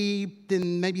 maybe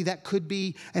that could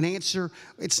be an answer.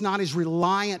 It's not as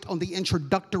reliant on the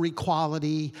introductory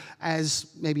quality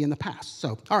as maybe in the past.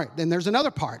 So, all right, then there's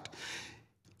another part.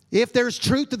 If there's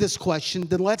truth to this question,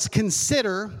 then let's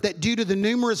consider that due to the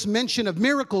numerous mention of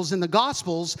miracles in the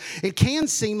Gospels, it can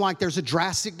seem like there's a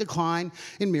drastic decline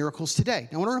in miracles today.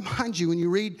 Now, I want to remind you, when you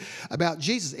read about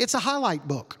Jesus, it's a highlight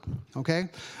book, okay?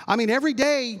 I mean, every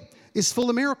day is full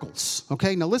of miracles,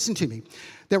 okay? Now, listen to me.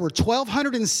 There were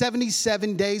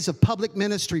 1,277 days of public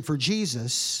ministry for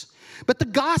Jesus, but the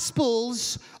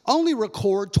Gospels only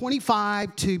record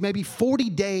 25 to maybe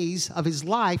 40 days of his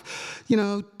life,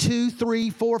 2, 3,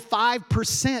 4,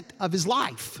 5% of his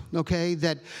life, okay,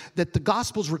 that the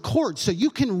Gospels record. So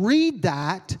you can read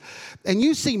that and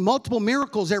you see multiple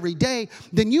miracles every day.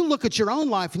 Then you look at your own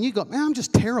life and you go, man, I'm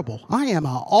just terrible. I am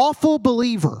an awful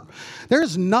believer.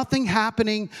 There's nothing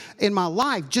happening in my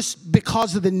life just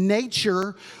because of the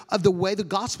nature of the way the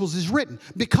Gospels is written.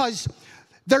 Because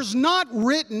there's not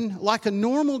written like a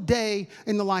normal day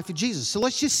in the life of Jesus. So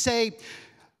let's just say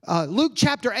Luke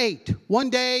chapter 8, one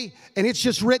day, and it's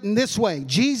just written this way.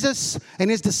 Jesus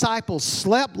and his disciples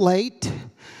slept late.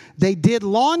 They did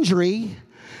laundry.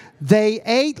 They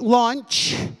ate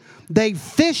lunch. They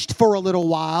fished for a little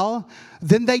while.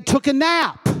 Then they took a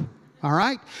nap. All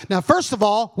right? Now, first of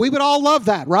all, we would all love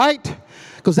that, right?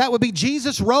 Because that would be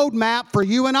Jesus' roadmap for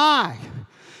you and I.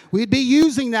 We'd be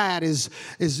using that as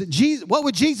Jesus. What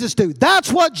would Jesus do?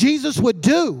 That's what Jesus would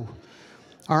do.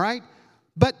 All right?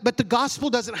 But the gospel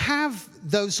doesn't have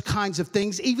those kinds of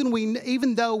things,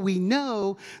 even though we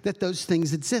know that those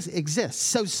things exist.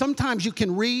 So sometimes you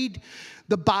can read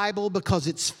the Bible because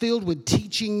it's filled with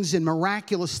teachings and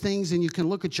miraculous things, and you can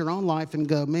look at your own life and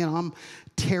go, man, I'm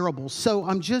terrible. So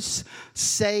I'm just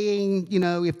saying,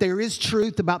 if there is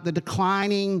truth about the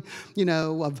declining,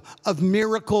 of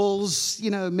miracles,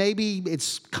 maybe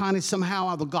it's kind of somehow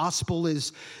how the gospel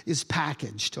is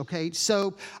packaged, okay?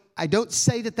 So I don't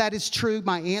say that is true.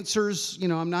 My answers,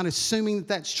 I'm not assuming that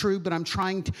that's true, but I'm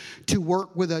trying to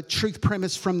work with a truth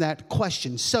premise from that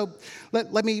question. So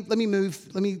let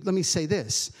me say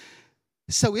this.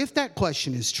 So if that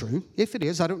question is true, if it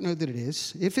is, I don't know that it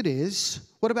is. If it is,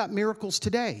 what about miracles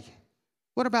today?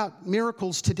 What about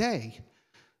miracles today?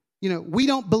 We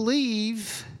don't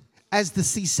believe, as the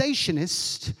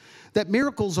cessationist, that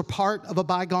miracles are part of a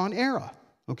bygone era,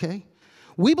 okay?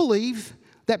 We believe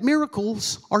that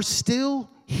miracles are still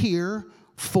here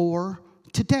for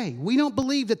today. We don't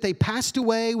believe that they passed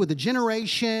away with a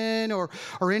generation or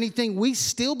anything. We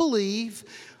still believe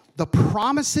the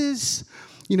promises,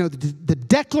 the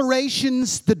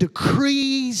declarations, the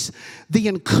decrees, the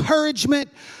encouragement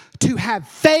to have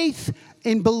faith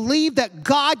and believe that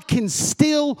God can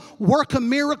still work a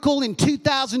miracle in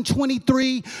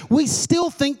 2023. We still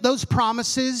think those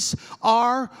promises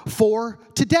are for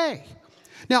today.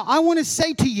 Now, I want to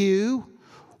say to you,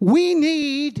 we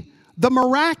need the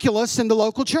miraculous in the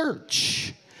local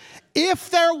church. If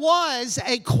there was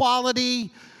a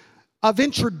quality of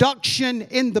introduction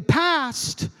in the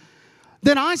past,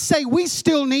 then I say we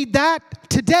still need that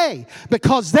today,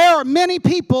 because there are many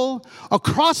people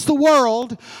across the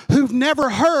world who've never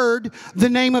heard the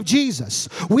name of Jesus.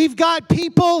 We've got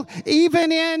people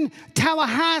even in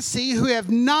Tallahassee who have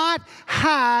not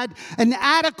had an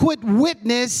adequate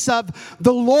witness of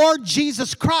the Lord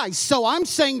Jesus Christ. So I'm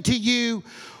saying to you,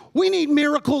 we need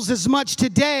miracles as much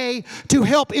today to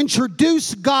help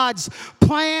introduce God's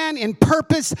plan and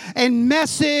purpose and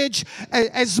message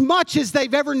as much as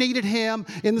they've ever needed Him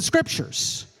in the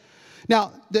Scriptures.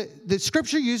 Now, the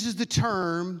Scripture uses the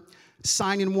term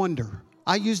sign and wonder.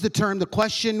 I use the term, the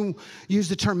question use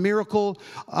the term miracle.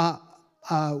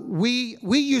 We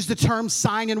use the term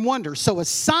sign and wonder. So a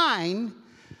sign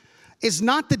is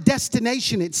not the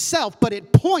destination itself, but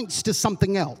it points to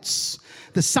something else.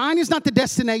 The sign is not the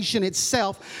destination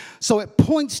itself, so it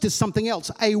points to something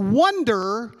else. A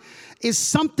wonder is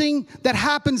something that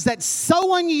happens that's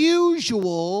so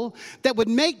unusual that would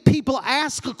make people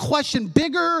ask a question,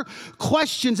 bigger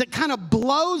questions. It kind of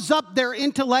blows up their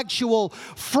intellectual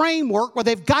framework where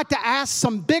they've got to ask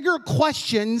some bigger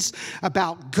questions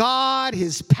about God,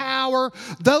 His power,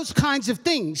 those kinds of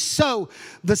things. So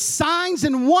the signs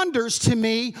and wonders to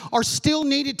me are still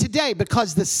needed today,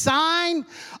 because the sign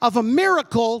of a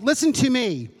miracle, listen to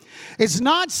me, it's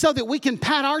not so that we can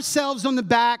pat ourselves on the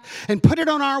back and put it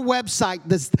on our website.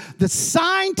 The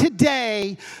sign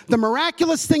today, the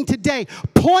miraculous thing today,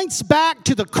 points back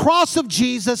to the cross of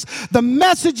Jesus, the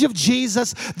message of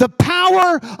Jesus, the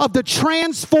power of the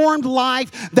transformed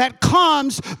life that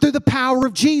comes through the power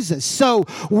of Jesus. So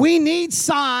we need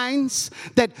signs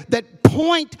that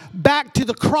point back to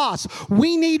the cross.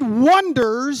 We need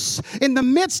wonders in the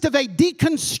midst of a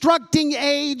deconstructing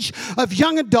age of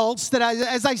young adults that,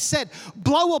 as I said,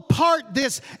 blow apart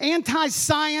this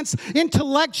anti-science,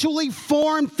 intellectually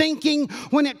formed thinking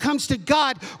when it comes to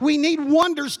God. We need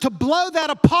wonders to blow that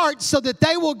apart so that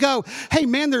they will go, hey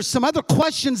man, there's some other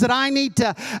questions that I need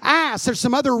to ask. There's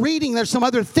some other reading. There's some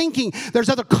other thinking. There's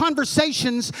other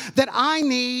conversations that I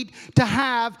need to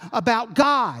have about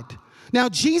God. Now,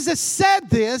 Jesus said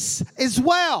this as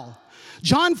well.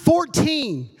 John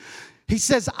 14, He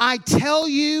says, I tell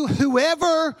you,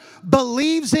 whoever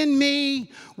believes in me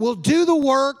will do the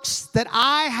works that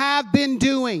I have been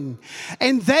doing,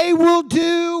 and they will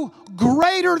do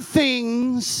greater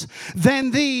things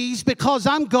than these, because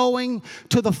I'm going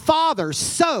to the Father.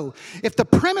 So, if the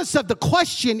premise of the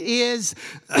question is,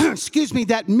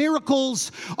 that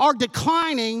miracles are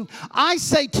declining, I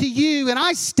say to you, and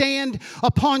I stand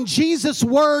upon Jesus'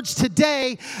 words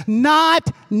today,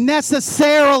 not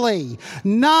necessarily,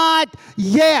 not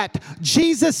yet.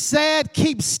 Jesus said,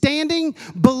 keep standing,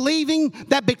 believing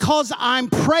that because I'm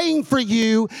praying for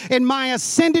you in my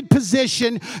ascended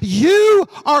position, you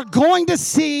are going to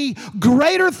see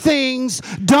greater things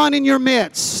done in your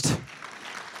midst.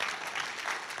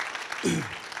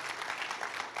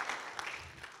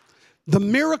 The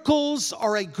miracles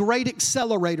are a great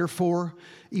accelerator for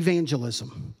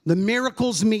evangelism. The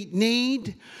miracles meet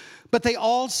need, but they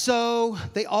also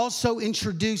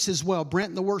introduce as well. Brent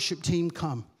and the worship team,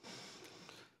 come.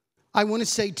 I want to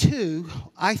say too,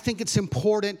 I think it's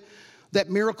important that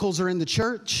miracles are in the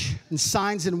church and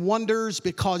signs and wonders,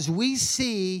 because we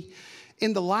see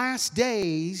in the last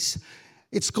days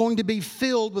it's going to be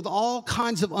filled with all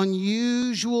kinds of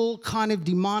unusual kind of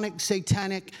demonic,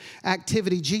 satanic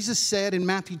activity. Jesus said in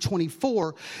Matthew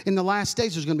 24, in the last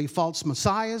days there's going to be false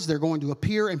messiahs. They're going to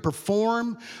appear and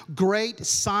perform great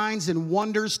signs and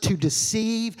wonders to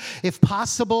deceive, if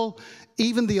possible,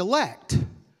 even the elect.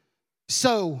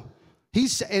 So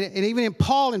and even in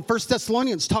Paul in 1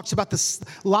 Thessalonians talks about the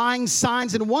lying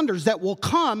signs and wonders that will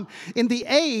come in the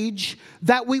age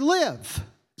that we live.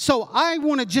 So I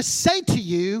want to just say to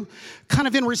you, kind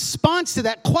of in response to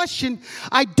that question,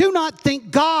 I do not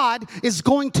think God is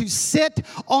going to sit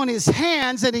on his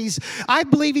hands, and I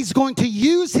believe he's going to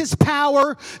use his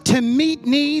power to meet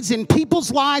needs in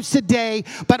people's lives today,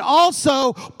 but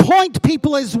also point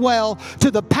people as well to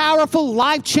the powerful,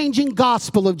 life-changing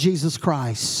gospel of Jesus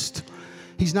Christ.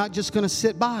 He's not just going to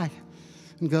sit by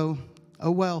and go,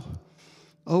 oh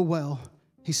well.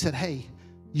 He said, hey,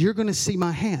 you're going to see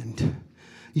my hand.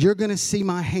 You're going to see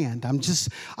my hand.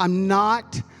 I'm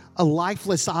not a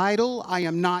lifeless idol. I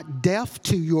am not deaf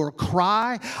to your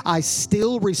cry. I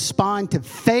still respond to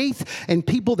faith and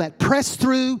people that press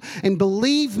through and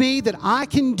believe me that I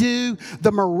can do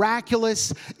the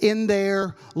miraculous in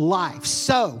their life.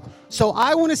 So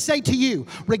I want to say to you,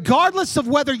 regardless of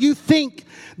whether you think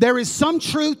there is some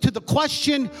truth to the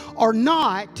question or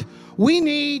not, we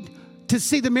need to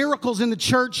see the miracles in the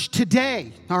church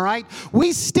today, all right?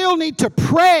 We still need to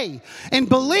pray and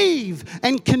believe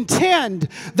and contend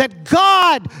that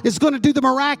God is going to do the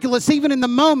miraculous even in the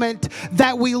moment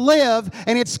that we live,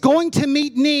 and it's going to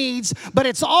meet needs, but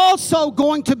it's also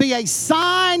going to be a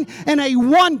sign and a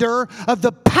wonder of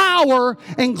the power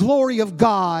and glory of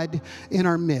God in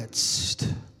our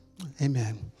midst.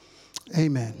 Amen.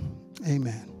 Amen.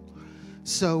 Amen.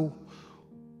 So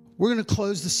we're going to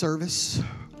close the service.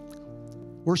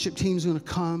 Worship team's going to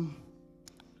come.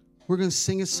 We're going to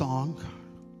sing a song.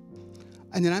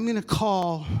 And then I'm going to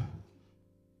call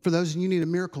for those of you who need a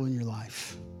miracle in your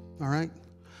life. All right?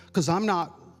 Because I'm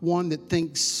not one that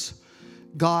thinks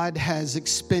God has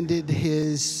expended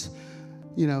his,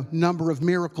 number of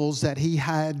miracles that he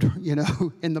had,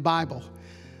 in the Bible.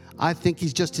 I think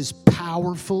he's just as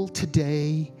powerful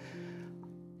today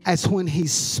as when he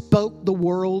spoke the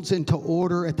worlds into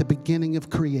order at the beginning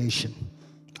of creation.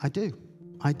 I do.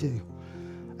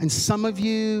 And some of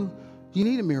you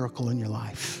need a miracle in your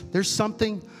life. There's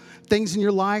things in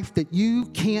your life that you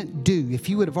can't do. If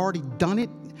you would have already done it,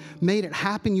 made it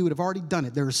happen, you would have already done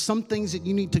it. There are some things that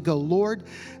you need to go, Lord,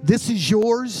 this is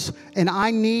yours, and I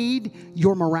need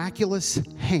your miraculous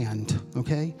hand,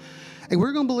 okay? And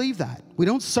we're going to believe that. We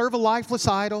don't serve a lifeless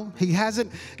idol. He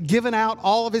hasn't given out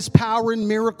all of his power and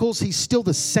miracles. He's still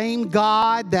the same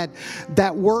God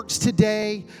that works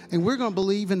today. And we're going to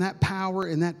believe in that power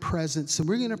and that presence. And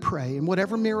we're going to pray. And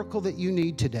whatever miracle that you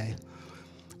need today,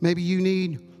 maybe you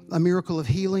need a miracle of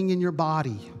healing in your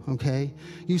body, okay?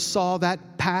 You saw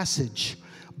that passage.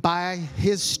 By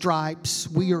his stripes,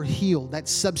 we are healed. That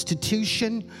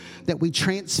substitution that we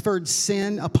transferred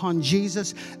sin upon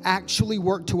Jesus actually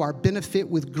worked to our benefit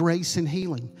with grace and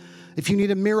healing. If you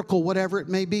need a miracle, whatever it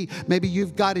may be, maybe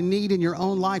you've got a need in your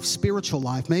own life, spiritual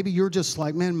life. Maybe you're just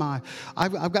like, man,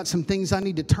 I've got some things I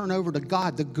need to turn over to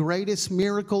God. The greatest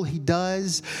miracle he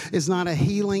does is not a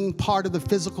healing part of the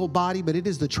physical body, but it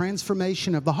is the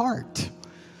transformation of the heart.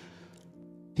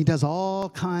 He does all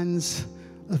kinds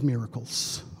of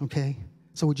miracles, okay?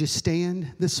 So would you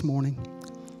stand this morning?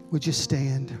 Would you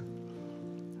stand?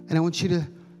 And I want you to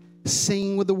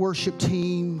sing with the worship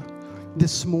team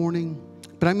this morning.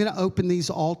 But I'm going to open these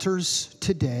altars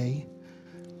today.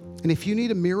 And if you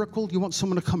need a miracle, you want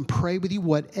someone to come pray with you,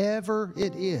 whatever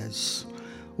it is,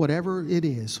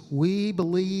 we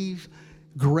believe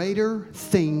greater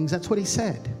things. That's what he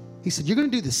said. He said, you're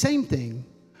going to do the same thing,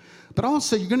 but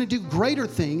also you're going to do greater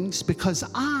things because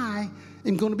I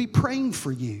am going to be praying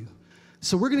for you.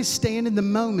 So we're going to stand in the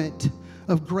moment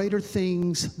of greater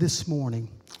things this morning.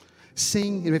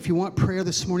 Sing, and if you want prayer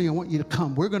this morning, I want you to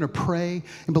come. We're going to pray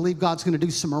and believe God's going to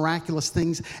do some miraculous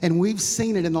things. And we've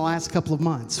seen it in the last couple of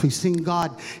months. We've seen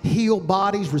God heal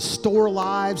bodies, restore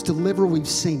lives, deliver. We've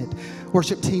seen it.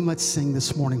 Worship team, let's sing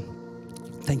this morning.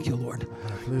 Thank you, Lord.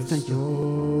 Thank you.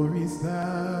 Stories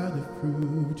that have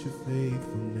proved your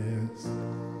faithfulness.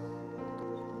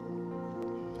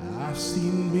 I've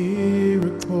seen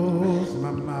miracles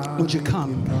my mind would you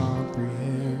come?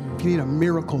 comprehend. If you need a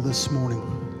miracle this morning,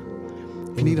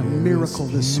 if you need a miracle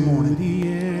this morning,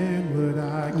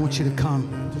 I want you to come.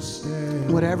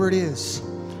 Whatever it is,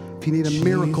 if you need a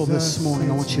miracle this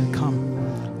morning, I want you to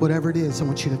come. Whatever it is, I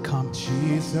want you to come.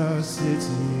 Jesus, it's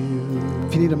you.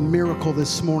 If you need a miracle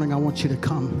this morning, I want you to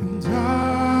come. And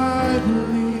I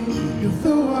believe you're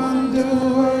the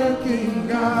wonder-working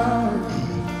God.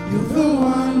 You're the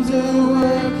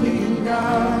wonder-working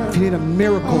God. If you need a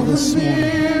miracle this morning,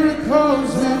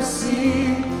 Miracles I've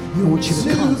seen. I want you to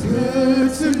come.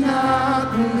 Good to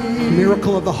not believe.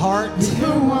 Miracle of the heart, The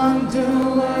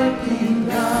wonder-working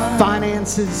God.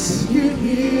 finances. You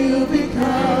heal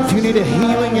because If you need a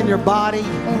healing in your body,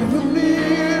 of the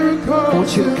miracles I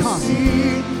want you to I've come.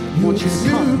 seen. I want you to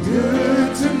come.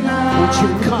 Good to I not want you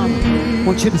to come. I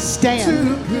want you to stand.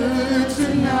 Too good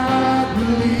to not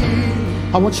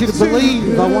believe. I want you to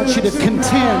believe. I want you to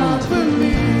contend.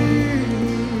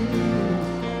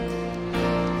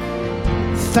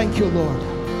 Thank you, Lord.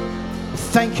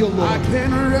 Thank you, I Lord.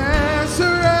 can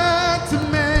resurrect a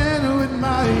man with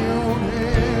my own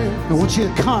hands. I want you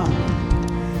to come.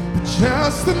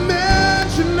 Just the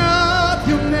mention of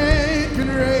your name can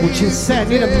raise. What you said, I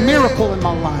need a miracle in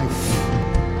my life.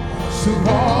 So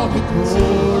all the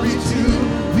glory to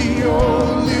the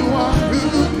only one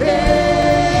who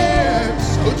cares.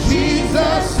 Oh,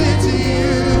 Jesus, it's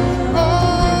you.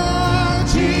 Oh,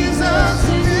 Jesus,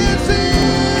 it's you.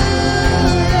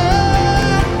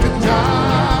 Yeah. And I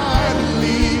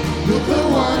believe you're the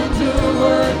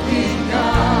wonder-working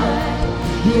God.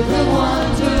 You're the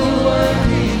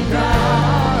wonder-working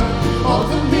God. All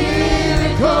the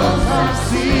miracles I've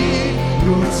seen,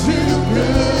 you're too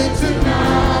good to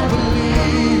not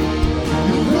believe.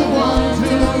 You're the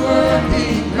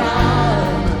wonder-working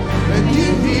God, and you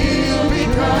heal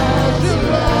because you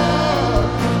love.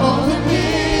 All the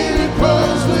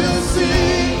miracles we'll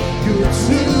see, you're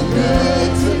too good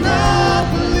to not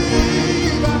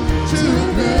believe. Too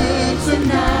good to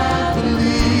not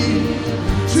believe.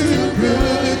 Too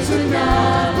good to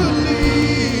not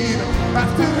believe.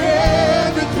 After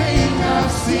everything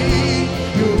I've seen,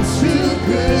 you're too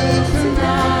good to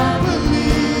not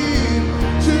believe.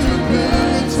 Too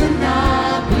good to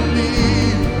not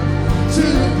believe.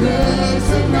 Too good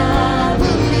to not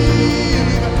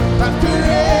believe. After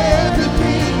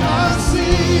everything I've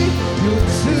seen, you're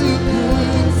too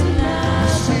good to not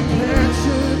believe. See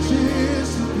cancer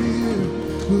disappear.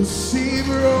 We'll see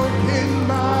broken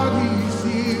bodies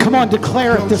healed. Come on,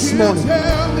 declare it this morning.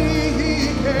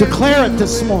 Declare it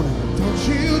this morning. Don't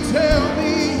you tell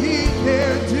me he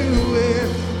can't do it.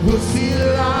 We'll see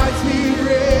lives be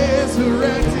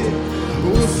resurrected.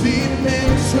 We'll see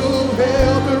mental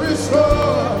health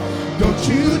restored. Don't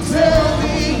you tell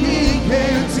me he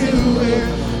can't do it.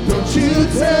 Don't you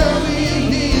tell me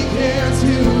he can't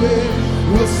do it.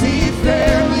 We'll see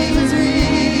families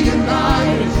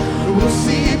reunited. We'll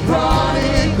see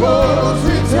prodigals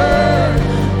return.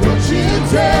 Don't you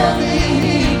tell me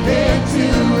he can't do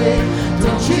it.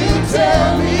 Don't you tell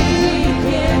me he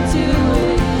can't do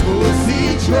it. We'll see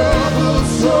troubled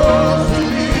souls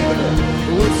delivered.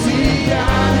 We'll see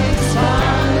addicts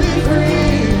finally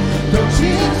free. Don't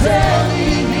you tell me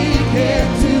he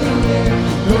can't do it.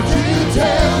 Don't you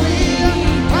tell me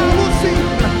I will see.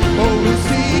 Oh, we'll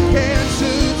see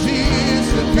cancer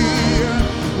disappear.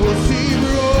 We'll see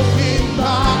broken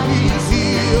bodies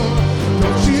healed.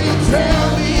 Don't you tell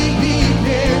me he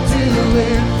can't do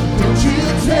it. Don't you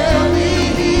tell me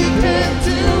he can't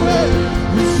do it.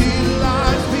 We'll see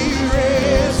lives be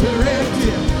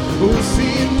resurrected. We'll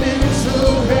see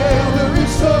mental health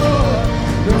restored.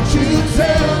 Don't you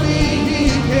tell me he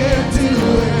can't do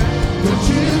it. Don't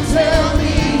you tell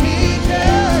me he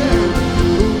can.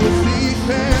 We'll see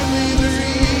families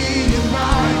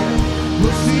reunited.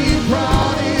 We'll see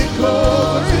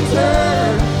prodigals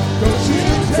return. Don't you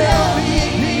tell me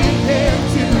he can't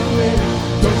do it.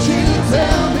 Don't you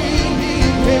tell me he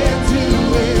can't do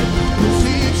it. We'll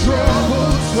see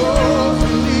troubled souls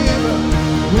delivered.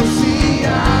 We'll see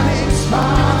addicts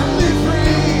finally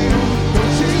free.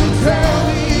 Don't you tell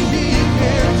me he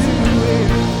can't do it.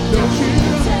 Don't you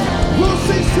tell me. We'll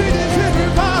see cities in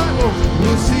revival.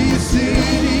 We'll see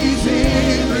cities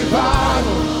in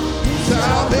revival.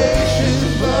 Salvation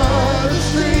for the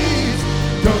streets.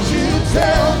 Don't you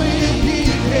tell me he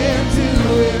can't do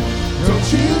it. Don't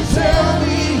you tell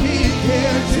me he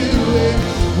can't do it.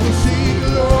 We'll see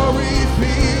glory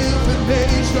fill the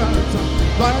nations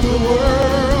like the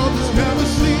world has never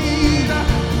seen.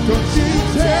 Don't you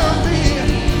tell me,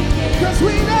 'cause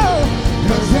we know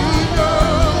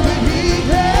that he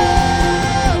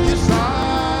can. Yes, I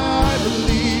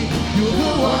believe you're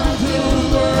the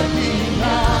wonder-working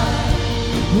God.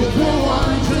 You're the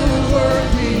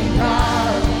wonder-working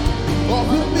God. All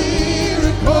the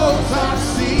miracles I've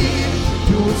seen,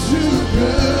 you're too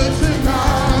good to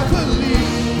not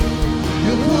believe.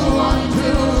 You're the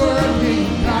wonder-working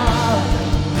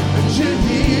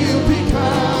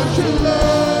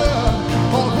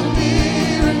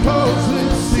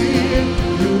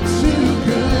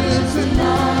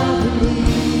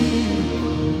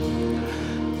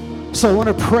So I want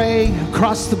to pray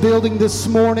across the building this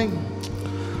morning.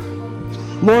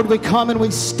 Lord, we come and we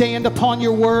stand upon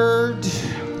your word.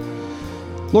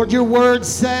 Lord, your word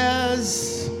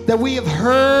says that we have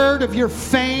heard of your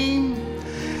fame,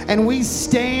 and we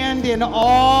stand in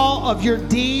awe of your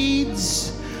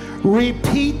deeds.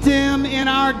 Repeat them in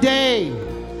our day.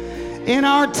 In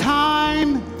our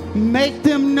time, make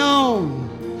them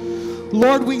known.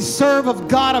 Lord, we serve a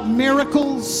God of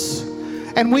miracles,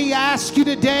 and we ask you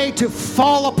today to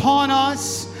fall upon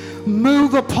us,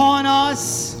 move upon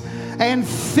us, and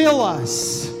fill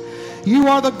us. You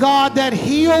are the God that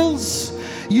heals.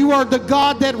 You are the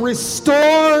God that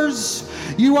restores.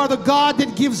 You are the God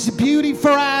that gives beauty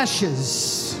for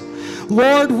ashes.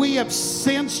 Lord, we have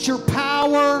sensed your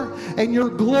power and your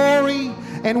glory,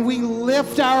 and we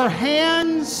lift our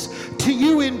hands to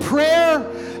you in prayer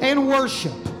and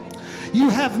worship. You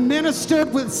have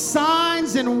ministered with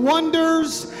signs and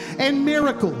wonders and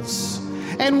miracles.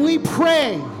 And we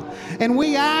pray and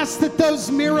we ask that those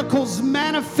miracles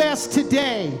manifest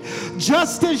today.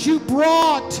 Just as you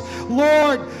brought,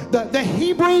 Lord, the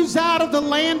Hebrews out of the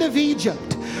land of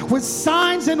Egypt with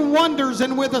signs and wonders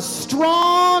and with a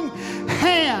strong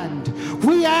hand,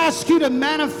 we ask you to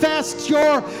manifest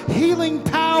your healing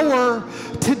power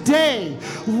today.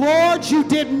 Lord, you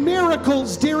did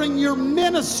miracles during your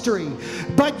ministry,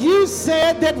 but you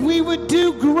said that we would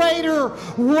do greater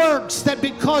works, that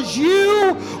because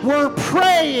you were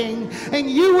praying and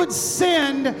you would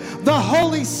send the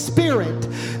Holy Spirit.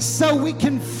 So we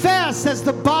confess as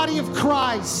the body of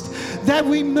Christ that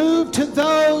we move to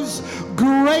those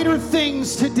greater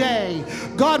things today.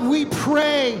 God, we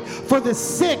pray for the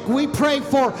sick. We pray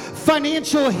for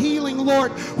financial healing,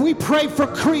 Lord. We pray for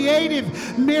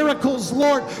creative miracles,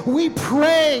 Lord. We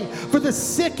pray for the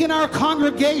sick in our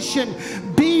congregation.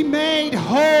 Be made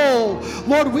whole.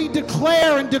 Lord, we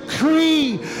declare and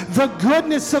decree the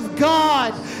goodness of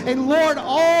God. And Lord,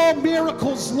 all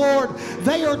miracles, Lord,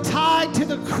 they are tied to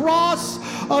the cross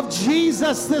of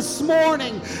Jesus this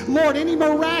morning. Lord, any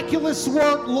miraculous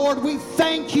work, Lord, we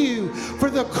thank you for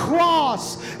the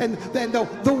cross and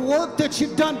the work that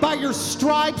you've done. By your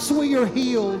stripes we are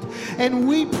healed. And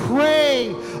we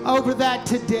pray over that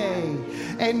today.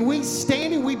 And we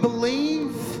stand and we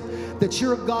believe that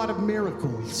you're a God of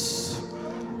miracles.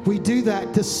 We do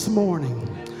that this morning.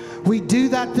 We do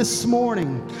that this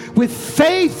morning with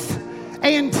faith,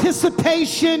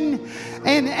 anticipation,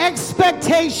 and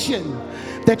expectation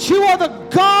that you are the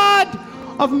God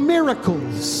of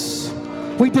miracles.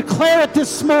 We declare it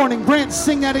this morning. Brent,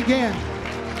 sing that again.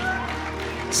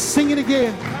 Sing it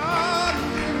again.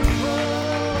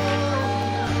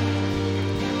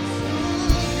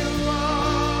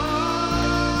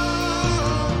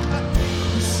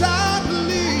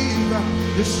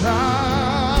 Yes,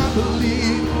 I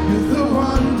believe you're the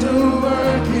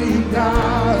wonder-working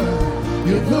God.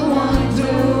 You're the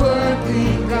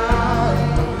wonder-working God.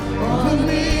 All the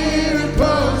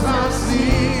miracles I've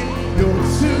seen, you're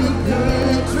too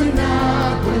good to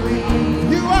not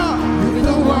believe. You are. You're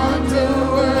the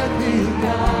wonder-working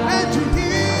God. And you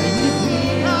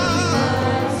hear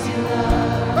us.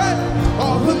 Hey.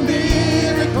 All the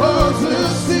miracles we'll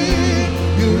see,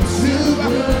 you're too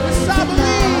good. Yes, I believe.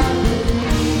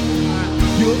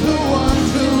 You're the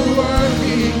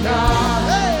wonder-working God.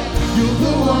 Hey. You're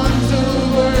the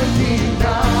wonder-working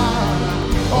God.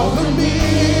 All the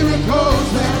miracles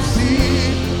I've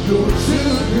seen, you're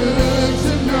too good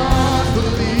to not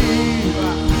believe.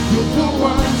 You're the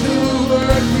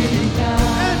wonder-working God.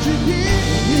 And you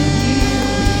hear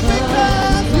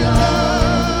because you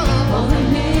love. All the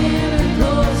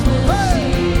miracles we'll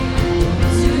see,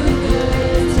 too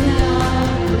good to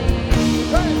not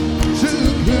believe. Hey. Too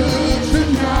good.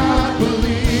 Not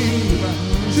believe,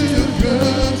 too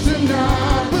good to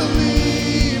not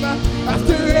believe.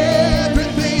 After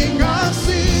everything I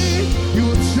see,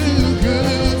 you're too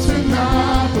good to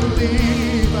not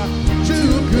believe,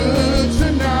 too good to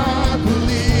not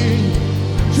believe,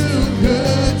 too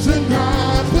good to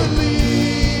not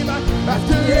believe.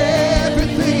 After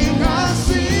everything I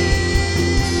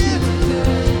see, too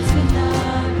good to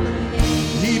not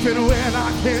believe. Even when I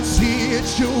can't see it,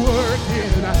 you're working.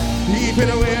 Even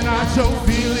when I don't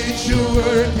feel it, you're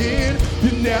working.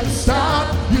 You never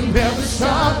stop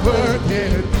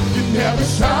working. You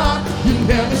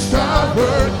never stop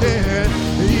working.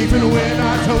 Even when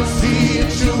I don't see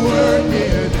it, you're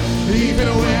working. Even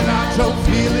when I don't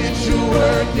feel it, you're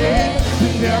working. You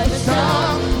never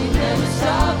stop working.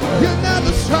 You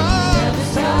never stop.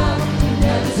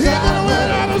 Even when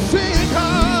I don't see it, God.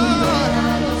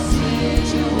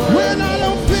 When I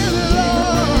don't feel it, Lord.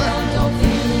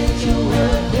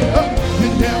 You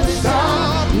never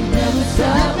stop.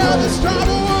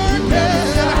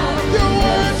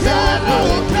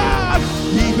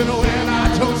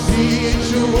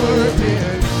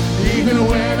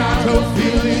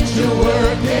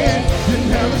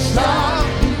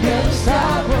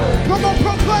 Come on,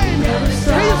 proclaim. He's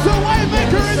the way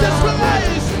maker in this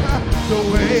place. The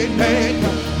way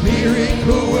maker,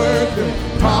 miracle worker,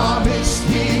 promise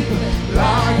keeper,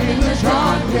 light in the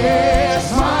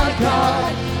darkness, my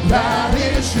God, that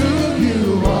is who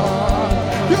you are.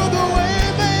 You're the way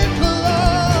maker,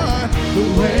 Lord. The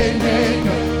way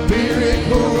maker,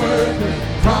 miracle worker,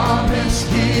 promise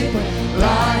keeper,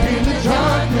 light in the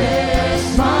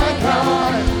darkness, my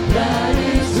God, that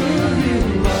is who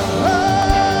you are.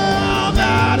 Oh,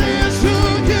 that is who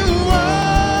you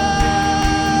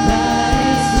are. That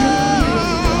is who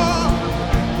you are.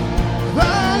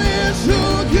 That is who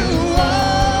you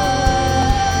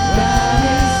are. That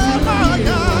is who my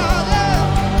God.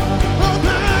 Oh,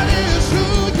 that is who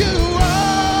you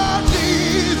are,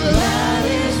 Jesus. That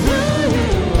is who you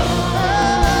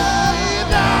are. Hey,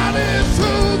 that is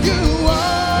who you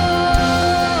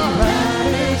are.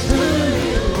 That is who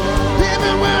you are.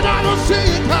 Even when I don't see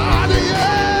it, God,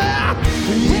 yeah.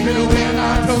 Even when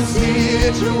I don't see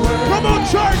it, you're working. Come on,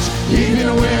 church.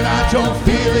 Even when I don't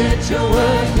feel it, you're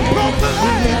working. You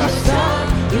never stop.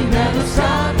 You never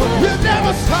stop. You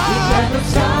never stop. You never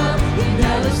stop. You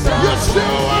never stop. You're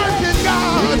still working,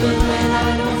 God. Even when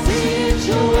I don't see it,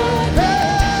 you're working.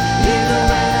 Even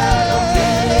when I don't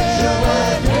feel it, you're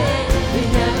working. You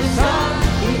never stop.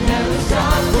 You never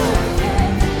stop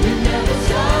working. You never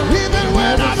stop. Even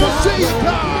when I don't see it,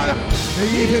 God.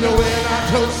 Even when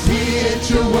I don't see it,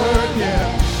 you're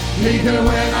working. Even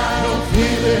when I don't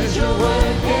feel it, you're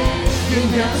working. You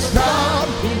never stop.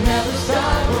 You never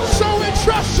stop working. So we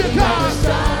trust you, God.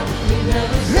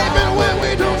 Even when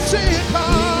we don't see it,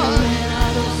 God.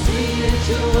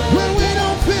 When we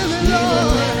don't feel it,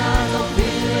 Lord. When I don't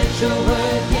feel it, you're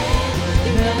working.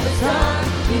 You never stop.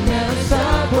 You never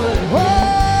stop working.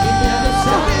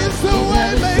 Oh, it's the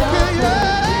way maker,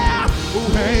 yeah.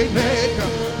 Way maker,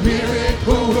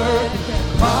 miracle worker,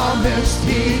 promise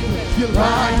keeper. You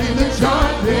light in the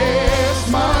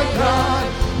darkness, my God.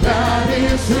 That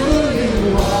is who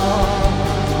you are.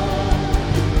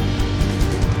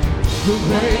 The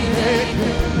way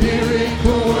maker,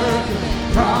 miracle worker,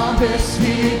 promise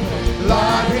keeper,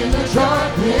 light in the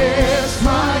darkness,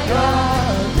 my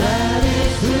God. That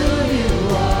is who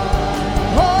you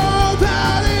are. Oh,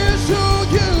 that is who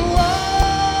you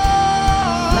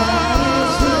are. That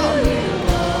is who you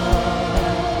are.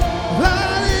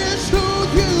 That is who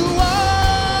you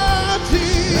are,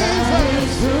 Jesus. That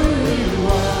is who you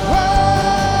are.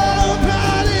 Oh,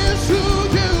 that is who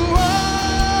you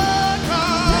are,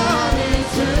 God. That is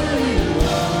who you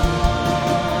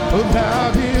are. Oh,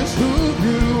 that is who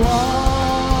you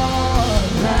are.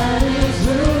 That is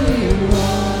who you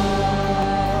are.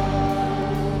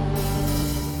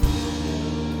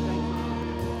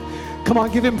 Come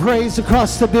on, give him praise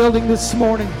across the building this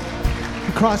morning.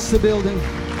 Across the building.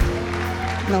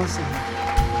 No,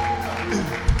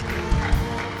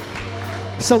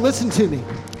 so listen to me.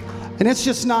 And it's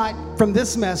just not from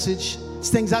this message. It's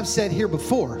things I've said here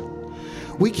before.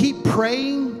 We keep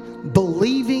praying,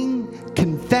 believing,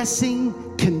 confessing,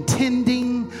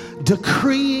 contending,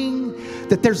 decreeing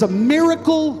that there's a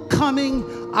miracle coming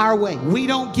our way. We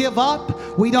don't give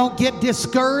up. We don't get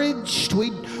discouraged.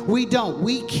 We don't.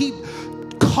 We keep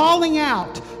calling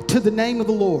out to the name of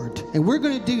the Lord. And we're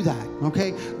going to do that,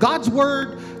 okay? God's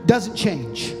word doesn't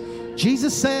change.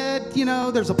 Jesus said, you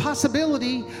know, there's a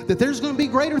possibility that there's going to be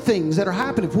greater things that are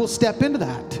happening if we'll step into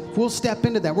that. If we'll step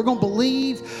into that. We're going to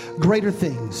believe greater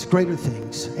things. Greater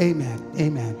things. Amen.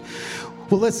 Amen.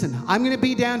 Well, listen, I'm going to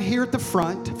be down here at the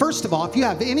front. First of all, if you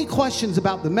have any questions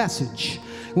about the message,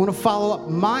 you want to follow up,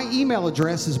 my email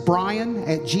address is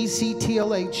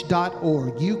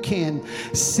brian@gctlh.org. You can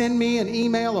send me an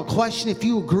email, a question if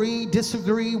you agree,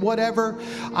 disagree, whatever.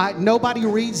 Nobody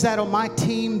reads that on my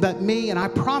team but me, and I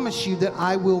promise you that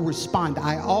I will respond.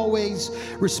 I always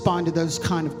respond to those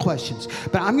kind of questions.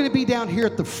 But I'm going to be down here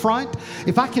at the front.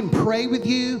 If I can pray with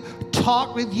you,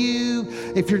 talk with you.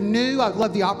 If you're new, I'd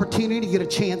love the opportunity to get a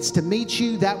chance to meet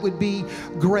you. That would be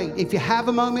great. If you have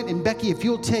a moment, and Becky, if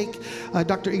you'll take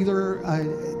Dr. Eagler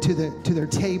to their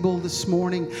table this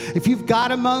morning. If you've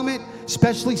got a moment,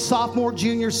 especially sophomore,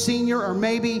 junior, senior, or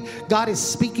maybe God is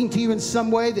speaking to you in some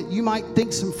way that you might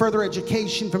think some further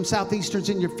education from Southeastern's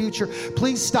in your future,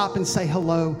 please stop and say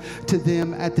hello to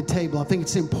them at the table. I think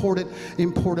it's an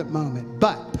important moment.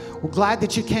 But we're glad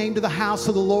that you came to the house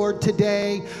of the Lord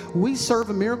today. We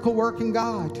serve a miracle-working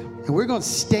God. And we're going to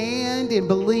stand and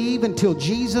believe until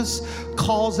Jesus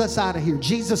calls us out of here.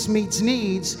 Jesus meets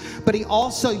needs, but he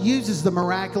also uses the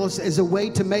miraculous as a way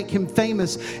to make him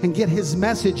famous and get his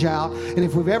message out. And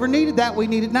if we've ever needed that, we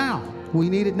need it now. We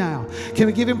need it now. Can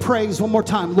we give him praise one more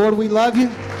time? Lord, we love you.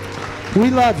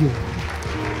 We love you.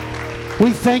 We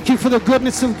thank you for the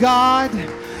goodness of God,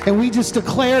 and we just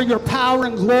declare your power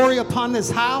and glory upon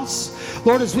this house.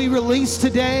 Lord, as we release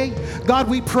today, God,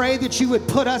 we pray that you would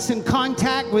put us in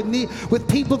contact with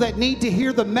people that need to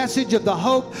hear the message of the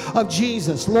hope of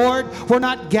Jesus. Lord, we're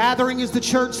not gathering as the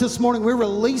church this morning. We're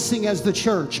releasing as the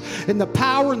church. In the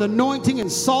power and the anointing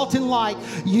and salt and light,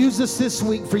 use us this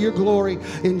week for your glory.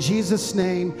 In Jesus'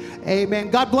 name,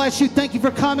 amen. God bless you. Thank you for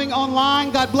coming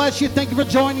online. God bless you. Thank you for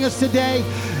joining us today.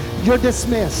 You're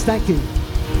dismissed. Thank you.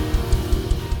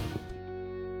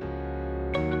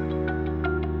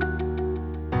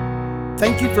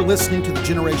 Thank you for listening to the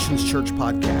Generations Church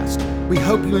podcast. We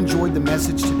hope you enjoyed the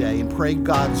message today and pray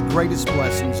God's greatest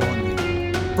blessings on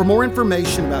you. For more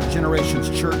information about Generations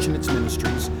Church and its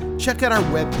ministries, check out our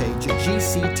webpage at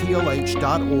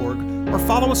gctlh.org or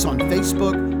follow us on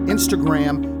Facebook,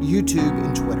 Instagram, YouTube,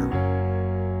 and Twitter.